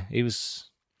yeah, he was,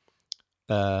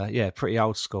 pretty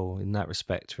old school in that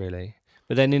respect, really.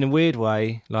 But then in a weird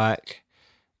way, like,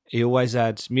 he always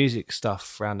had music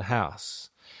stuff around the house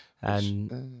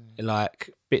and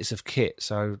like bits of kit,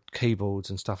 so keyboards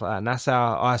and stuff like that. And that's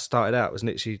how I started out, was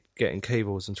literally getting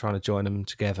keyboards and trying to join them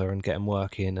together and get them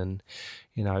working. And,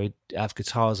 you know, he'd have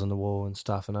guitars on the wall and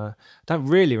stuff. And I don't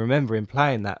really remember him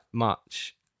playing that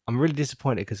much. I'm really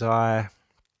disappointed because I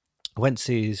went to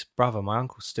see his brother. My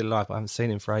uncle's still alive, but I haven't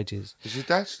seen him for ages. Is your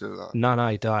dad still alive? No,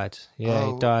 he died. Yeah,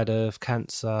 Oh. he died of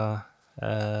cancer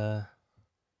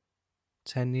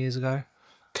 10 years ago.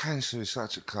 Cancer is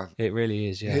such a cunt. It really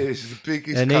is, yeah. It is the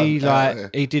biggest And cunt he out there.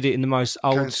 he did it in the most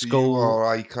old Cancer, school. you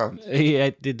are a cunt. He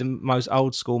did the most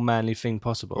old school manly thing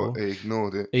possible. But he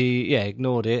ignored it. He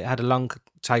ignored it. Had a lung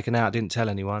taken out. Didn't tell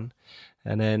anyone.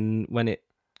 And then when it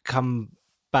come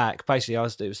back, basically, it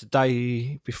was the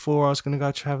day before I was going to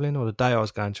go travelling, or the day I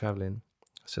was going travelling.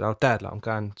 I said, "Oh, Dad, like, I'm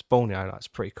going to Borneo. Like, it's a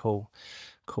pretty cool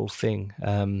thing."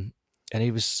 And he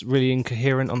was really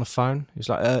incoherent on the phone. He was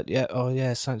like,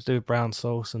 something to do with brown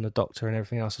sauce and the doctor and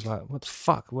everything else. I was like, what the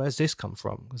fuck? Where's this come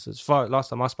from? Because last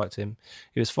time I spoke to him,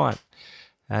 he was fine.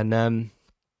 And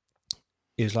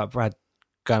he was like, Brad,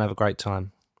 go and have a great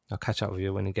time. I'll catch up with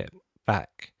you when you get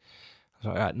back. I was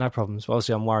like, all right, no problems. But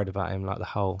obviously I'm worried about him, like the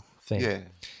whole thing. Yeah.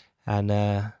 And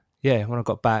when I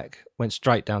got back, went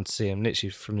straight down to see him,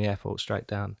 literally from the airport, straight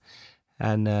down.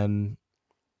 And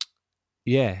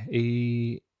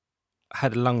he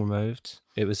had a lung removed.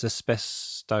 It was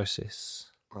asbestosis.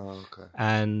 Oh, okay.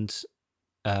 And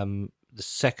the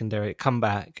secondary, it come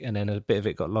back, and then a bit of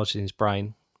it got lodged in his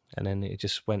brain, and then it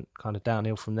just went kind of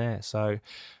downhill from there. So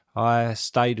I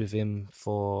stayed with him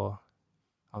for,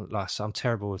 I'm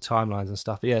terrible with timelines and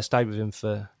stuff, but yeah, I stayed with him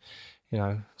for,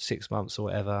 6 months or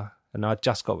whatever. And I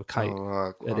just got with Kate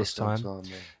at this time,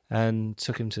 and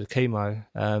took him to the chemo.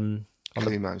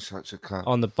 Chemo's such a cunt.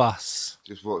 On the bus.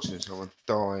 Just watching someone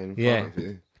die in Yeah. front of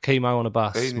you. Chemo on a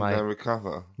bus, They didn't mate. even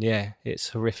recover. Yeah, it's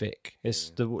horrific. It's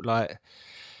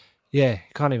you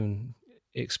can't even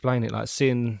explain it. Like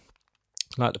seeing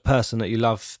like the person that you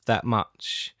love that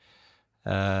much,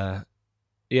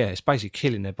 it's basically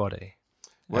killing their body.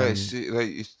 Well,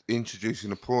 it's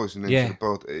introducing a poison into Yeah. the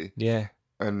body. Yeah.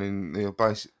 And then they'll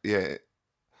basically,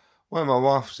 when my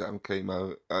wife was having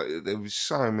chemo, there was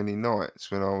so many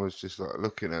nights when I was just like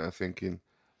looking at her thinking,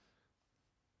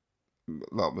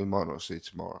 like, we might not see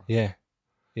tomorrow. Yeah.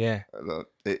 Yeah. Like,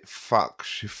 it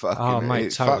fucks you fucking. Oh, mate,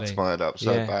 it totally. fucks my head up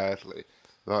so Yeah. badly.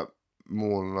 Like,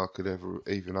 more than I could ever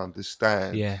even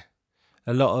understand. Yeah.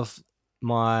 A lot of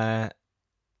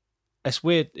it's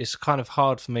weird. It's kind of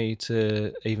hard for me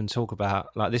to even talk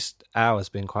about. Like, this hour's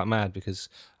been quite mad because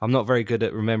I'm not very good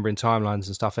at remembering timelines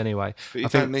and stuff anyway. But you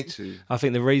don't need to. I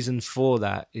think the reason for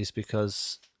that is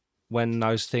because when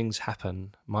those things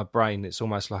happen, my brain, it's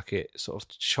almost like it sort of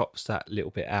chops that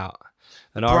little bit out.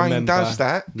 And I Brain remember, does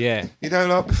that. Yeah. You know,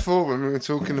 like before when we were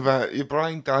talking about your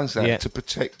brain does that Yeah. to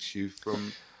protect you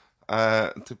from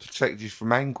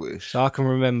anguish. So I can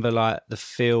remember like the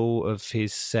feel of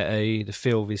his settee, the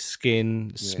feel of his skin,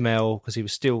 the smell, because he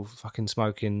was still fucking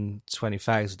smoking 20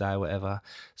 fags a day or whatever,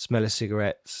 smell of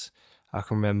cigarettes. I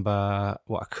can remember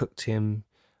what I cooked him.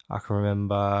 I can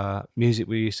remember music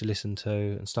we used to listen to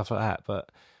and stuff like that, but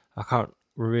I can't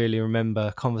really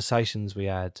remember conversations we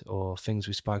had or things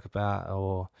we spoke about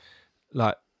or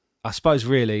like I suppose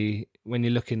really when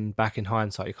you're looking back in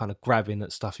hindsight, you're kind of grabbing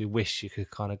at stuff you wish you could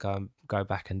kind of go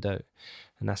back and do,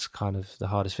 and that's kind of the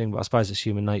hardest thing. But I suppose it's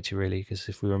human nature really, because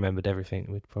if we remembered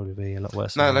everything, we'd probably be a lot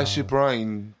worse. No, that's your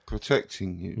brain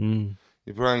protecting you.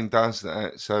 Your brain does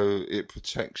that so it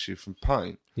protects you from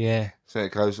pain. Yeah. So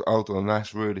it goes, hold on,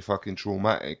 that's really fucking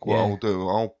traumatic. What I'll do,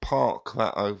 I'll park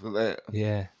that over there.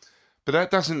 Yeah. But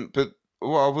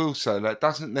what I will say, that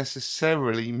doesn't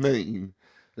necessarily mean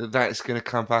that that's going to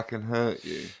come back and hurt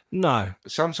you. No.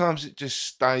 Sometimes it just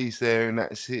stays there and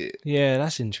that's it. Yeah,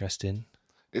 that's interesting.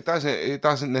 It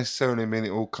doesn't necessarily mean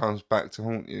it all comes back to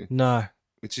haunt you. No.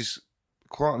 Which is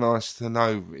quite nice to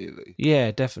know, really.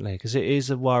 Yeah, definitely, because it is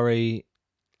a worry,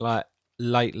 like,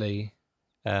 lately,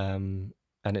 and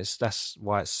that's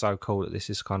why it's so cool that this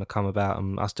has kind of come about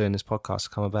and us doing this podcast has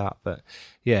come about. But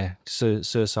yeah,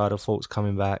 suicidal thoughts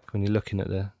coming back when you're looking at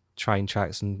the train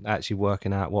tracks and actually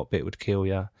working out what bit would kill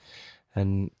you,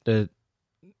 and the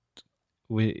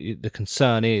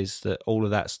concern is that all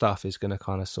of that stuff is going to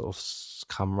kind of sort of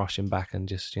come rushing back and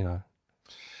just, you know.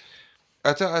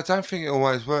 I don't think it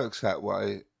always works that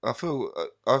way. I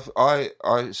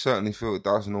certainly feel it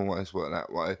doesn't always work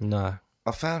that way. No.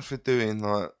 I found for doing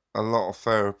like a lot of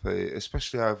therapy,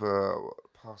 especially over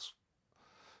the past,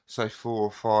 say, 4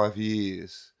 or 5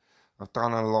 years, I've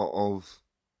done a lot of.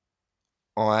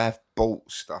 I have bought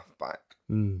stuff back,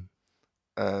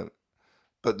 but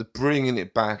the bringing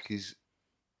it back it's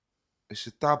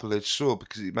a double-edged sword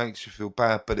because it makes you feel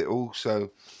bad, but it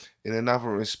also, in another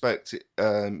respect,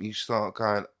 you start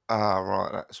going, right,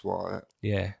 that's why.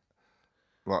 Yeah.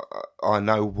 Like, I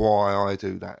know why I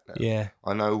do that now. Yeah.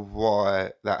 I know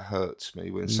why that hurts me.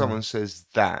 When someone says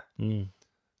that,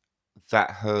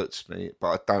 that hurts me, but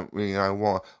I don't really know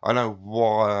why. I know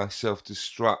why I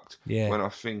self-destruct when I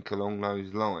think along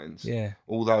those lines. Yeah.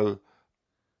 Although,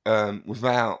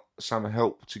 without some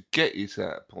help to get you to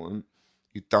that point,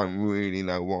 you don't really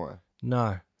know why.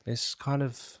 No. It's kind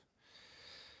of...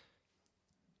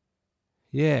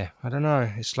 Yeah, I don't know.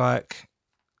 It's like...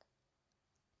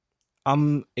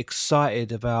 I'm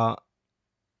excited about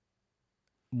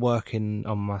working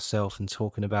on myself and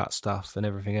talking about stuff and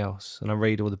everything else, and I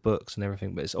read all the books and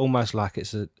everything, but it's almost like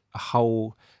it's a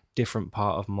whole different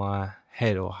part of my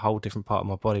head or a whole different part of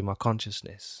my body, my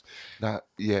consciousness. That's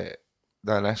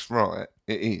right.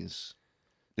 It is.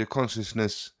 Your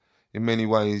consciousness, in many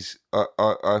ways,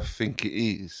 I think it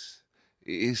is.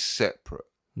 It is separate.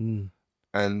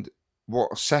 And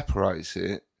what separates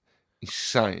it is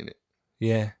saying it.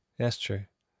 Yeah. That's true.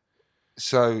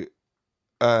 So,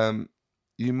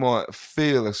 you might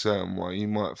feel a certain way, you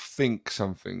might think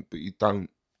something, but you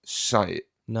don't say it.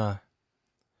 No.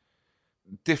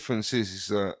 The difference is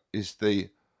the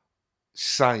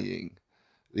saying,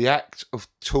 the act of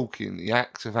talking, the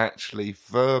act of actually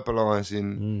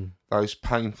verbalising those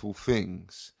painful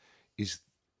things is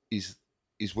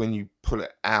when you pull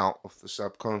it out of the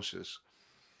subconscious.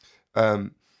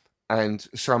 And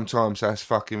sometimes that's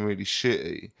fucking really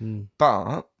shitty.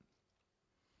 But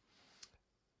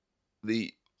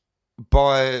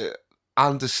by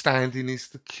understanding is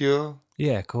the cure.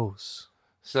 Yeah, of course.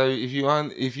 So if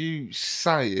you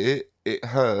say it, it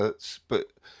hurts, but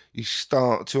you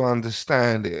start to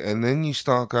understand it, and then you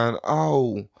start going,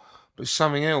 oh, but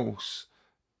something else.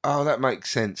 Oh, that makes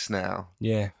sense now.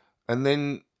 Yeah. And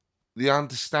then the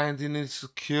understanding is the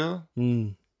cure.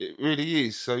 It really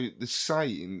is. So the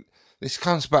saying, this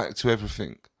comes back to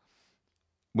everything.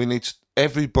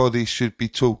 Everybody should be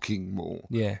talking more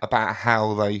about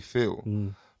how they feel.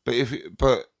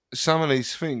 But some of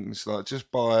these things, like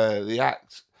just by the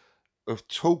act of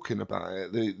talking about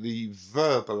it, the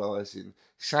verbalising,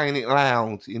 saying it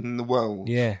loud in the world.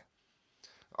 Yeah.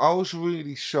 I was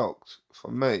really shocked,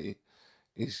 for me,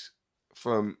 is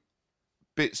from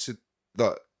bits of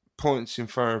like points in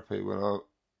therapy when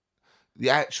the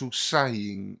actual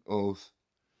saying of,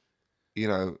 you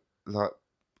know, like,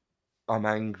 I'm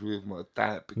angry with my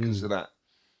dad because of that.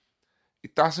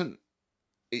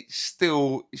 It's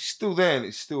still there and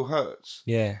it still hurts.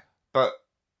 Yeah. But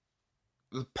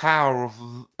the power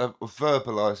of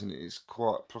verbalising it is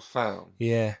quite profound.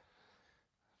 Yeah.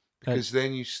 Because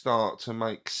then you start to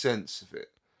make sense of it.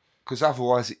 Because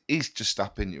otherwise it is just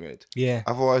up in your head. Yeah.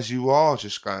 Otherwise you are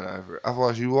just going over it.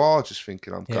 Otherwise you are just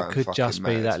thinking, I'm going fucking mad. It could just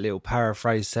be that little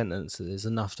paraphrased sentence that is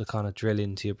enough to kind of drill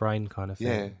into your brain kind of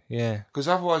thing. Yeah. Because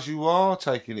otherwise you are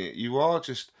taking it.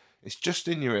 It's just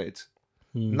in your head.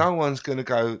 No one's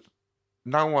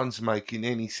making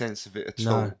any sense of it at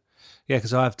all. Yeah,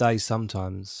 because I have days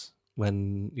sometimes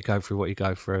when you go through what you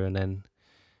go through and then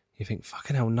you think,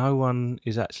 fucking hell, no one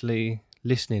is actually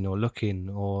listening or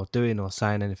looking or doing or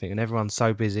saying anything, and everyone's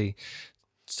so busy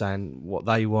saying what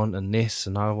they want and this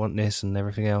and I want this and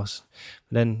everything else.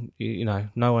 But then, you know,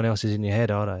 no one else is in your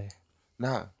head, are they?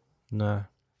 No. No.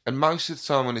 And most of the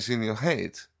time when it's in your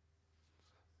head,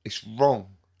 it's wrong.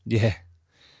 Yeah.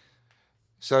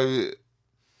 So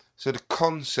the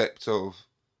concept of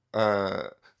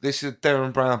this is a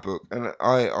Darren Brown book, and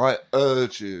I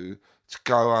urge you to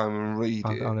go home and read it.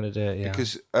 I'm going to do it, yeah.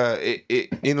 Because it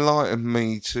enlightened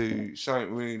me to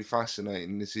something really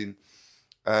fascinating. Is in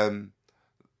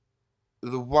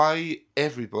the way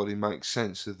everybody makes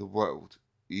sense of the world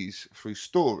is through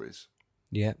stories.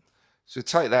 Yeah. So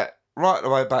take that right the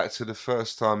way back to the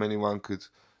first time anyone could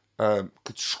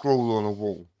scrawl on a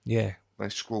wall. Yeah. They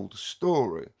scrawled a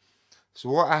story. So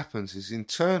what happens is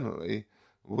internally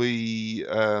we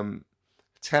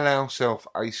tell ourselves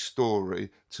a story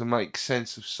to make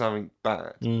sense of something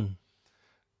bad. Mm.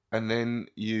 And then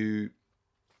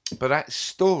but that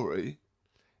story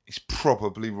is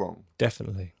probably wrong.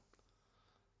 Definitely.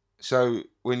 So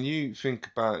when you think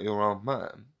about your old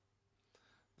man,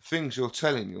 the things you're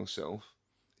telling yourself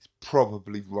is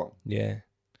probably wrong. Yeah.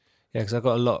 Yeah, because I've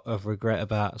got a lot of regret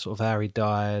about sort of how he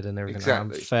died and everything.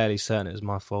 Exactly. I'm fairly certain it was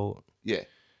my fault. Yeah.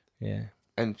 Yeah.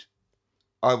 And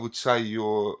I would say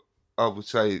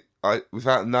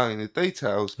without knowing the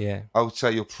details, Yeah. I would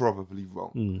say you're probably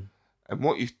wrong. Mm. And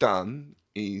what you've done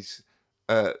is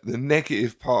the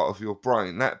negative part of your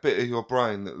brain, that bit of your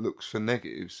brain that looks for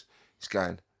negatives, is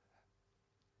going,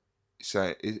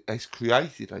 so it's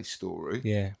created a story,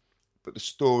 Yeah. but the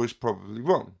story's probably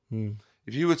wrong. Mm.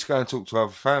 If you were to go and talk to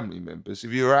other family members,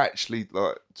 if you were actually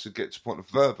like to get to the point of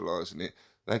verbalising it,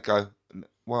 they'd go,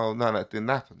 well, no, that didn't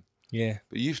happen. Yeah.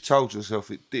 But you've told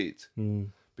yourself it did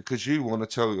because you want to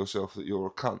tell yourself that you're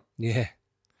a cunt. Yeah.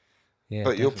 Yeah.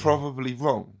 But you're definitely. probably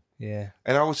wrong. Yeah.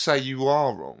 And I would say you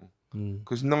are wrong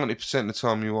because 90% of the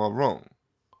time you are wrong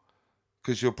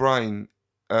because your brain's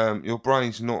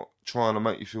not trying to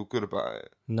make you feel good about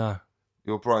it. No.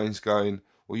 Your brain's going,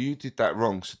 well, you did that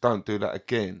wrong, so don't do that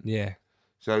again. Yeah.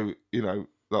 So, you know,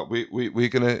 like we're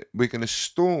gonna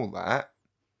store that.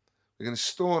 We're gonna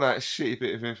store that shitty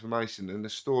bit of information in the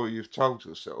story you've told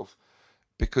yourself,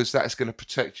 because that's gonna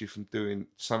protect you from doing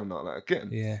something like that again.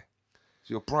 Yeah.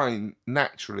 So your brain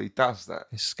naturally does that.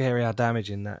 It's scary how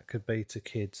damaging that could be to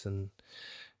kids and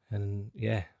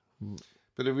yeah.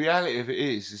 But the reality of it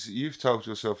is that you've told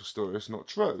yourself a story that's not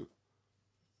true.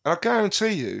 And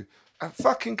I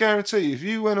fucking guarantee you, if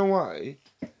you went away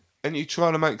and you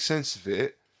try to make sense of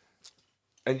it,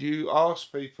 and you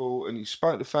asked people and you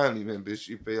spoke to family members,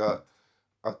 you'd be like,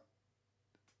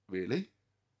 really?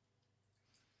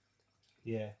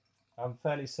 Yeah. I'm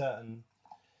fairly certain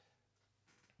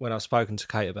when I've spoken to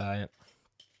Kate about it,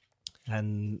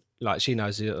 and like she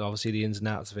knows obviously the ins and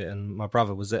outs of it, and my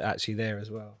brother was actually there as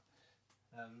well.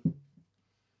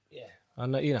 Yeah, I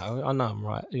know. I know I'm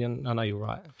right. I know you're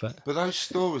right, but those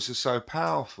stories are so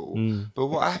powerful. But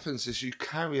what happens is you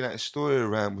carry that story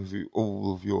around with you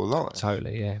all of your life.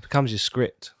 Totally, yeah. It becomes your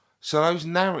script. So those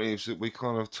narratives that we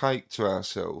kind of take to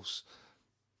ourselves,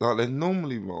 like they're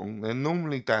normally wrong, they're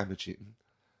normally damaging.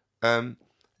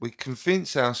 We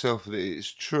convince ourselves that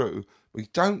it's true. We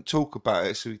don't talk about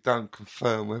it, so we don't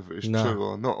confirm whether it's true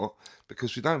or not,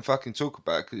 because we don't fucking talk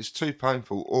about it because it's too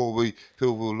painful, or we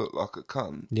feel we'll look like a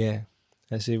cunt. Yeah,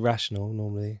 it's irrational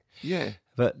normally. Yeah.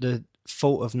 But the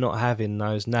thought of not having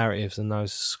those narratives and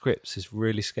those scripts is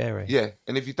really scary. Yeah,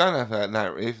 and if you don't have that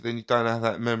narrative, then you don't have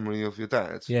that memory of your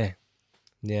dad. Yeah,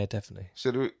 yeah, definitely.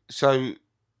 So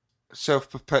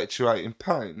self-perpetuating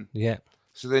pain. Yeah.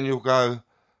 So then you'll go,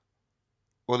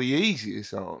 well, the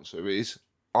easiest answer is,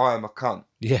 I am a cunt.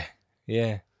 Yeah,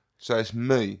 yeah. So it's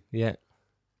me. Yeah.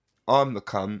 I'm the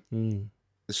cunt.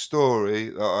 The story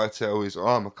that I tell is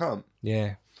I'm a cunt.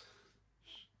 Yeah.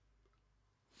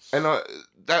 And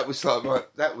that was so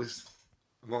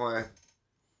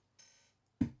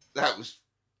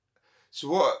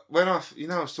what, when I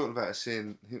was talking about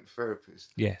seeing him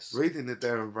therapist. Yes. Reading the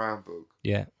Darren Brown book.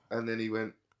 Yeah. And then he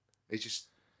just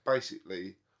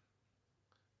basically,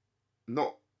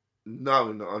 not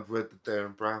knowing that I'd read the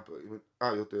Darren Brown book, he went,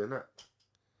 oh, you're doing that?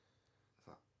 I was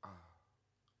like,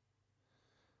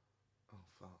 oh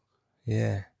fuck.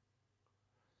 Yeah.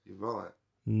 You're right.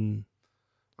 I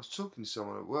was talking to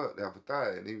someone at work the other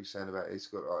day, and he was saying about he's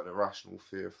got like an irrational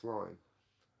fear of flying.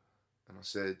 And I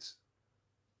said,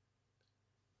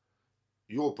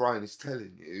 your brain is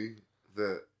telling you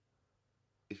that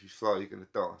if you fly, you're going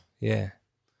to die. Yeah.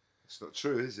 It's not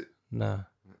true, is it? No.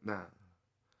 No.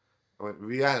 I went, the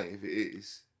reality of it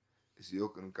is that you're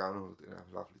going to go on holiday and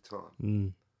have a lovely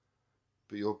time.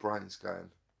 But your brain's going,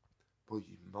 well,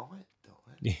 you might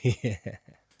die. Yeah.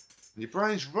 And your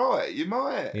brain's right, you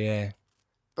might. Yeah.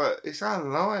 but it's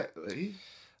unlikely.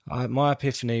 My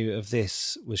epiphany of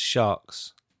this was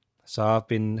sharks. So I've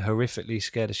been horrifically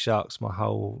scared of sharks my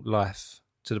whole life,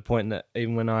 to the point that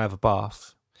even when I have a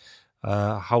bath,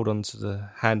 I hold on to the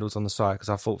handles on the side because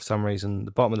I thought for some reason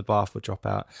the bottom of the bath would drop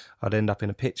out. I'd end up in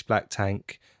a pitch black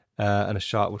tank and a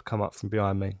shark would come up from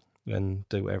behind me and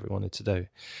do whatever it wanted to do.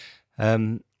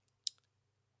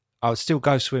 I would still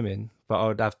go swimming, but I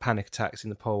would have panic attacks in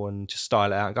the pool and just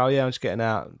style it out and go, yeah, I'm just getting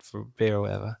out for a beer or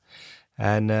whatever.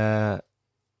 And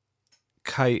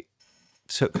Kate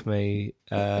took me...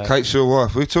 Kate's your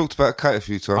wife. We've talked about Kate a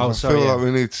few times. Oh, sorry, I feel yeah. like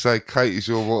we need to say Kate is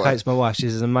your wife. Kate's my wife.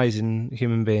 She's an amazing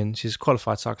human being. She's a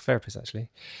qualified psychotherapist, actually.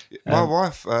 My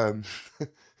wife...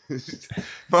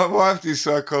 my wife did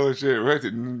psychology at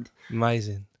Reading.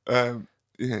 Amazing.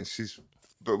 Yeah, she's...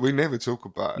 But we never talk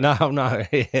about it. No,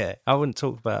 yeah. I wouldn't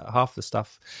talk about half the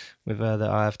stuff with her that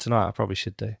I have tonight. I probably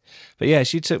should do. But yeah,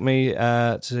 she took me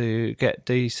to get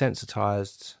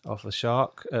desensitised off a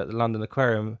shark at the London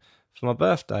Aquarium for my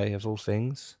birthday, of all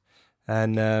things.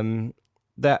 And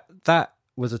that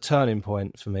was a turning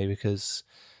point for me because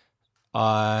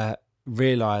I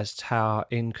realised how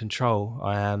in control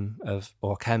I am of,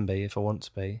 or can be if I want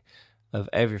to be, of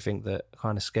everything that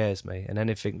kind of scares me, and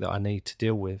anything that I need to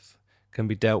deal with can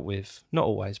be dealt with, not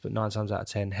always, but 9 times out of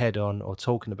 10, head on, or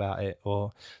talking about it,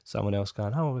 or someone else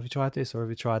going, oh, have you tried this, or have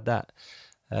you tried that?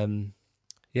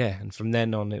 Yeah, and from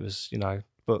then on, it was,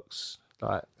 books,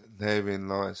 like... Therein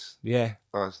lies Yeah.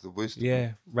 lies the wisdom.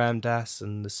 Yeah, Ram Dass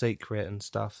and The Secret and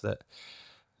stuff that,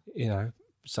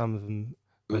 some of them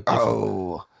are different.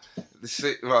 Oh,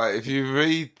 right. If you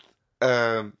read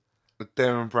the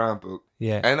Darren Brown book,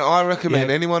 Yeah. and I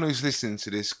recommend anyone who's listening to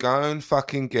this, go and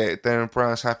fucking get Darren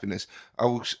Brown's Happiness. I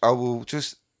will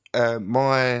just,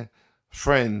 my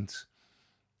friend,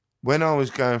 when I was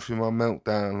going through my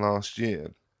meltdown last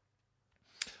year,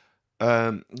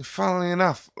 funnily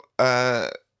enough, a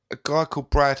guy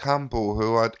called Brad Humble,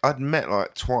 who I'd met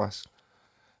like twice,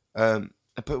 but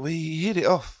we hit it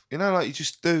off, like you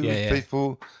just do with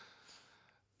people.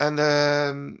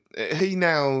 And he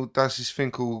now does this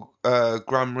thing called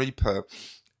Grum Reaper,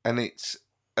 and it's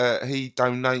he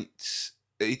donates.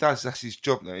 That's his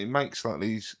job now. He makes like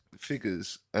these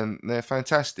figures, and they're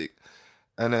fantastic.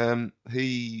 And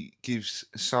he gives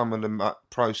some of the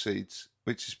proceeds,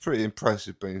 which is pretty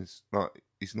impressive, being like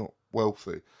he's not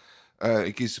wealthy.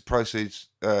 He gives the proceeds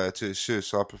to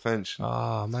suicide prevention.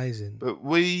 Oh, amazing. But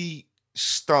we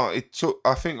started.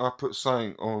 I think I put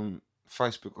something on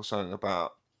Facebook or something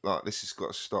about, like, this has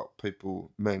got to stop,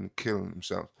 men killing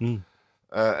themselves.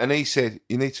 And he said,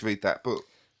 you need to read that book.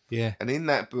 Yeah. And in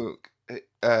that book,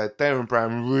 Darren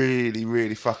Brown really,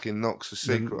 really fucking knocks The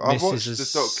Secret. I've watched the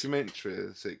documentary of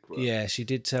The Secret. Yeah, she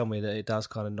did tell me that it does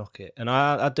kind of knock it. And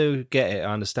I do get it,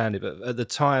 I understand it. But at the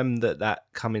time that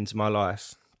come into my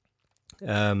life,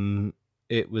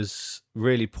 it was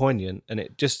really poignant. And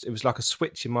it was like a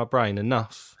switch in my brain,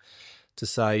 enough to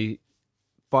say,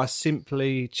 by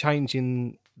simply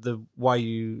changing the way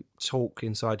you talk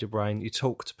inside your brain, you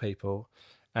talk to people,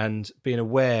 and being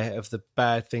aware of the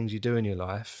bad things you do in your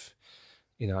life,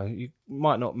 you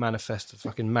might not manifest a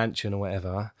fucking mansion or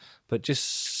whatever, but just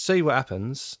see what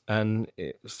happens, and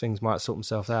things might sort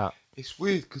themselves out. It's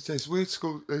weird because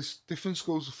there's different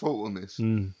schools of thought on this.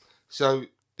 So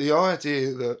the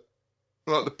idea that,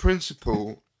 like, the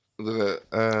principle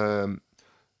that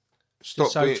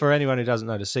for anyone who doesn't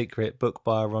know The Secret, book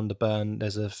by Rhonda Byrne,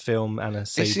 there's a film and a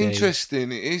CD. It's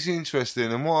interesting. It is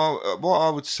interesting. And what I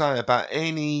would say about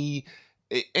anything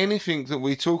that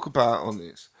we talk about on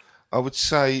this, I would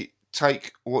say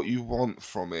take what you want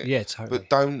from it. Yeah, totally. But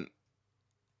don't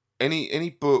any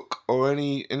book or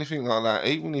anything like that.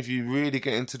 Even if you really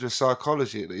get into the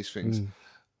psychology of these things,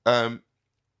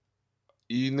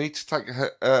 you need to take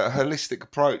a holistic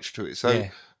approach to it. So. Yeah.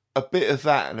 A bit of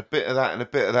that, and a bit of that, and a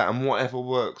bit of that, and whatever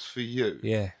works for you.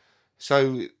 Yeah.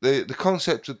 So the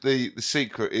concept of the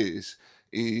Secret is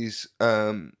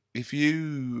if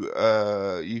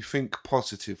you think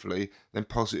positively, then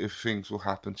positive things will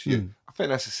happen to you. I think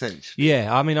that's essential.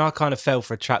 Yeah, I mean, I kind of fell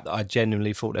for a trap that I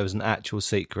genuinely thought there was an actual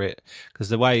secret, because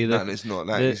the way that... No, it's not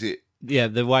that, is it? Yeah,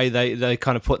 the way they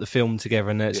kind of put the film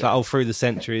together, and it's like, through the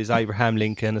centuries, Abraham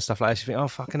Lincoln and stuff like that. You think, oh,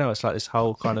 fucking hell, it's like this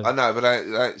whole kind of... I know, but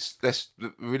that's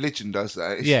religion does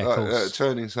that. It's of like course.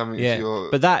 Turning something into your...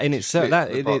 But that in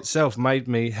itself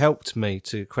helped me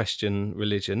to question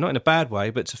religion. Not in a bad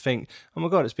way, but to think, oh my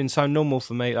God, it's been so normal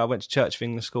for me. I went to church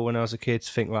thing in school when I was a kid,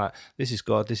 to think, right, this is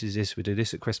God, this is this, we do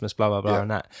this at Christmas, blah, blah, blah, and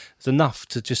that. It's enough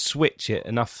to just switch it,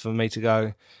 enough for me to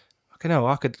go... fucking hell,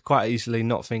 I could quite easily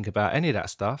not think about any of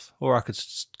that stuff, or I could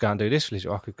go and do this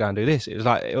religion, or I could go and do this. It was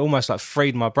like, it almost like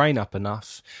freed my brain up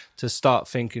enough to start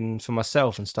thinking for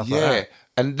myself and stuff like that.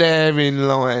 And therein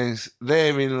lies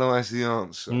the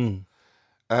answer.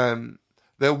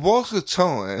 There was a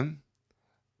time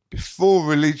before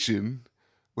religion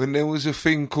when there was a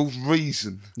thing called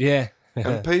reason. Yeah.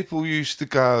 And people used to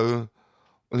go,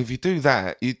 well, if you do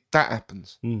that, that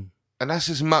happens. And that's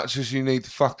as much as you need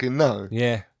to fucking know.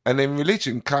 Yeah. And then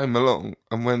religion came along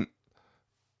and went,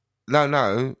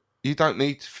 no, you don't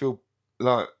need to feel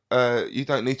like, you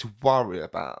don't need to worry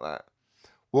about that.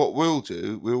 What we'll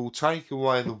do, we'll take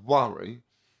away the worry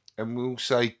and we'll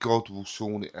say God will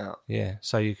sort it out. Yeah,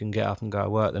 so you can get up and go to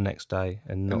work the next day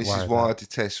and not worry. And this is why I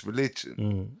detest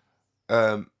religion.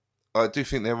 I do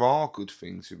think there are good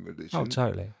things in religion. Oh,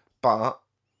 totally. But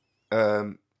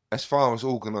as far as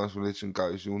organised religion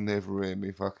goes, you'll never hear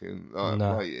me fucking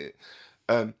rate it.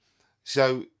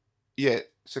 So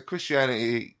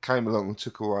Christianity came along and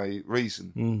took away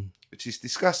reason, which is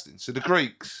disgusting. So the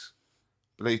Greeks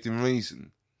believed in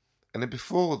reason. And then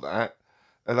before that,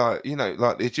 like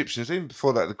the Egyptians, even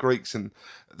before that, the Greeks, and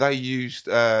they used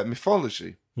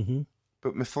mythology.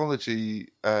 But mythology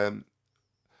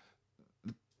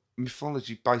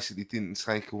basically didn't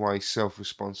take away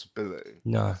self-responsibility.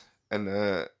 No.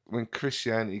 And when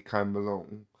Christianity came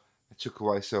along, it took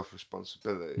away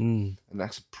self-responsibility. And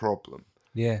that's a problem.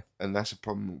 Yeah. And that's a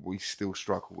problem we still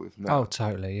struggle with now. Oh,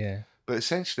 totally, yeah. But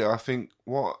essentially, I think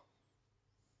what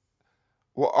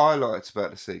I liked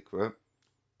about The Secret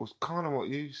was kind of what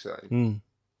you say.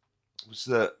 Was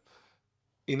that,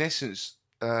 in essence,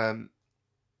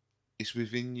 it's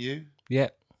within you. Yeah.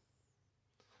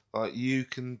 Like, you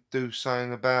can do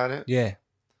something about it. Yeah.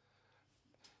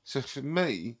 So for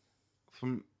me,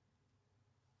 from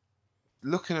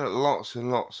looking at lots and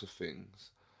lots of things,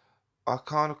 I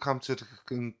kind of come to the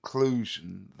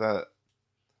conclusion that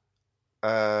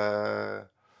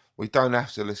we don't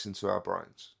have to listen to our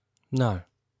brains. No.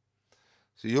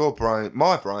 So your brain,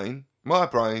 my brain,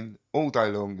 all day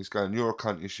long is going, you're a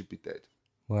cunt, you should be dead.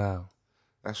 Wow.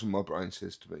 That's what my brain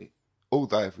says to me. All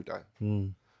day, every day.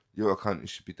 You're a cunt, you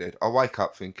should be dead. I wake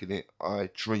up thinking it, I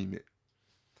dream it.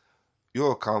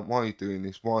 You're a cunt, why are you doing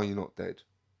this? Why are you not dead?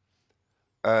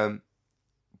 But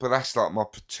that's like my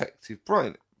protective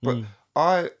brain. But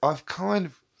I've kind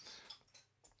of...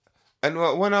 And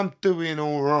when I'm doing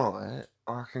all right,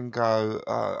 I can go,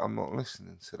 I'm not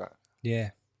listening to that.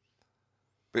 Yeah.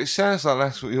 But it sounds like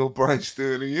that's what your brain's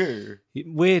doing to you.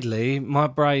 Weirdly, my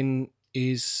brain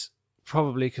is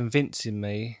probably convincing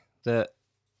me that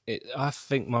I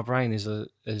think my brain is a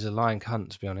lying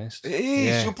cunt, to be honest. It is.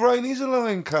 Yeah. Your brain is a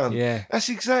lying cunt. Yeah. That's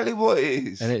exactly what it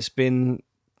is. And it's been...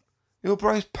 Your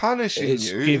brain's punishing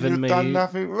you. Given you've me done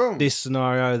nothing wrong. This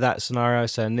scenario, that scenario,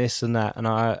 saying this and that, and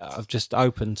I've just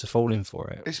opened to falling for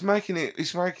it. It's making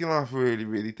life really,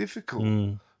 really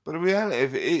difficult. But the reality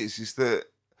of it is that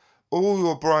all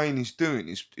your brain is doing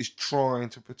is trying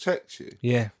to protect you.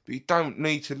 Yeah. But you don't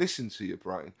need to listen to your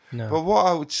brain. No. But what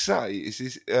I would say is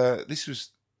this was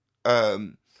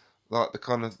like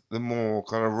the more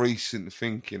kind of recent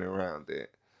thinking around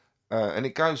it, and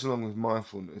it goes along with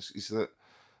mindfulness, is that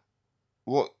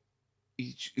what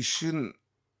you shouldn't,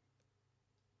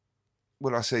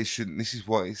 when I say shouldn't, this is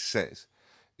what it says,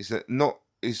 is that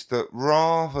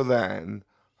rather than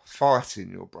fighting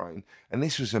your brain, and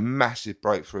this was a massive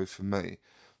breakthrough for me,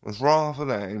 was rather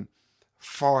than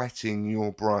fighting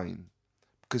your brain,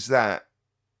 because that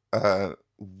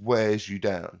wears you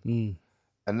down.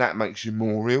 And that makes you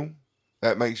more ill.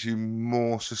 That makes you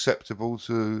more susceptible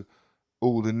to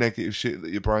all the negative shit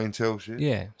that your brain tells you.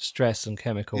 Yeah, stress and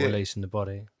chemical release in the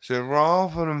body. So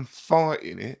rather than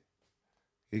fighting it,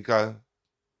 you go,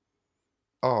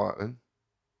 all right then,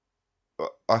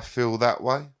 I feel that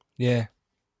way. Yeah.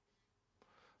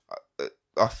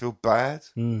 I feel bad,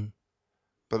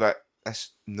 but that's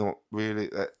not really,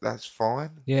 that's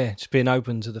fine. Yeah, just being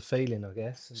open to the feeling, I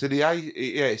guess. So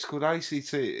it's called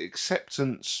ACT,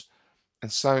 acceptance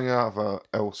and something else,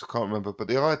 I can't remember, but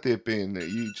the idea being that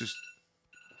you just...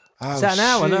 Oh, is that an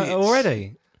hour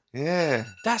already? Yeah.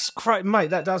 That's crazy,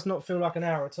 mate, that does not feel like an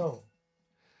hour at all.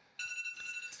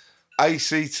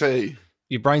 ACT.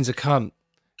 Your brain's a cunt.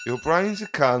 Your brain's a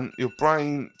cunt. Your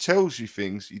brain tells you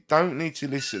things. You don't need to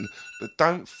listen, but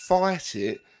don't fight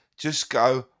it. Just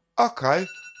go, okay,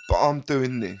 but I'm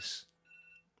doing this.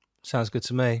 Sounds good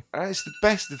to me. And it's the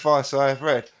best advice I ever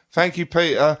read. Thank you,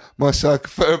 Peter, my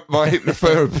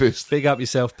hypnotherapist. Big up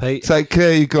yourself, Pete. Take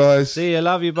care, you guys. See you.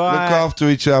 Love you. Bye. Look after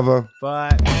each other.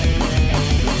 Bye.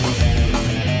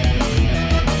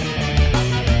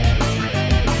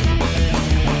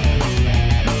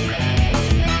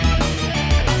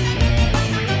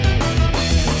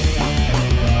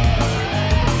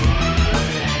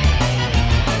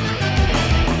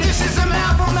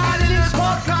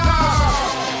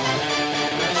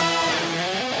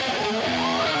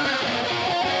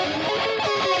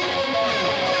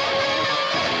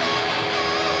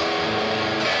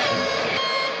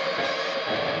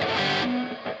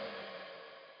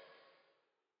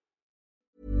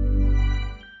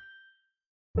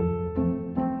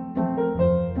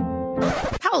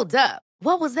 Hold up.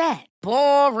 What was that?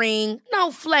 Boring.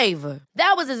 No flavor.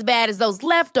 That was as bad as those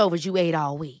leftovers you ate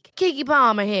all week. Keke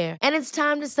Palmer here, and it's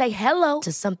time to say hello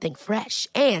to something fresh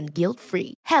and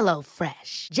guilt-free. Hello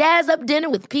Fresh. Jazz up dinner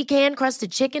with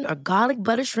pecan-crusted chicken or garlic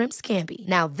butter shrimp scampi.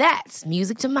 Now that's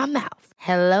music to my mouth.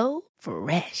 Hello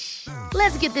Fresh.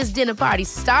 Let's get this dinner party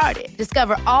started.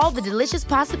 Discover all the delicious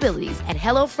possibilities at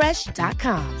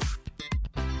hellofresh.com.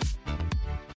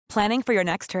 Planning for your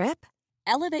next trip?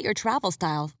 Elevate your travel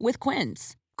style with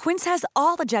Quince. Quince has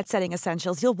all the jet-setting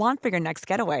essentials you'll want for your next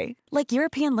getaway, like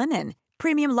European linen,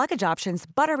 premium luggage options,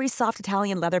 buttery soft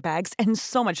Italian leather bags, and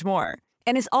so much more.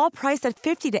 And is all priced at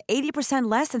 50 to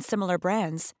 80% less than similar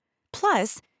brands.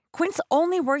 Plus, Quince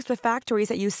only works with factories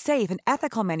that use safe and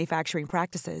ethical manufacturing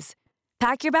practices.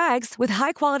 Pack your bags with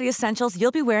high-quality essentials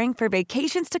you'll be wearing for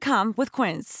vacations to come with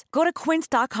Quince. Go to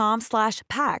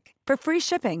quince.com/pack for free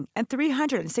shipping and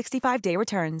 365-day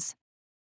returns.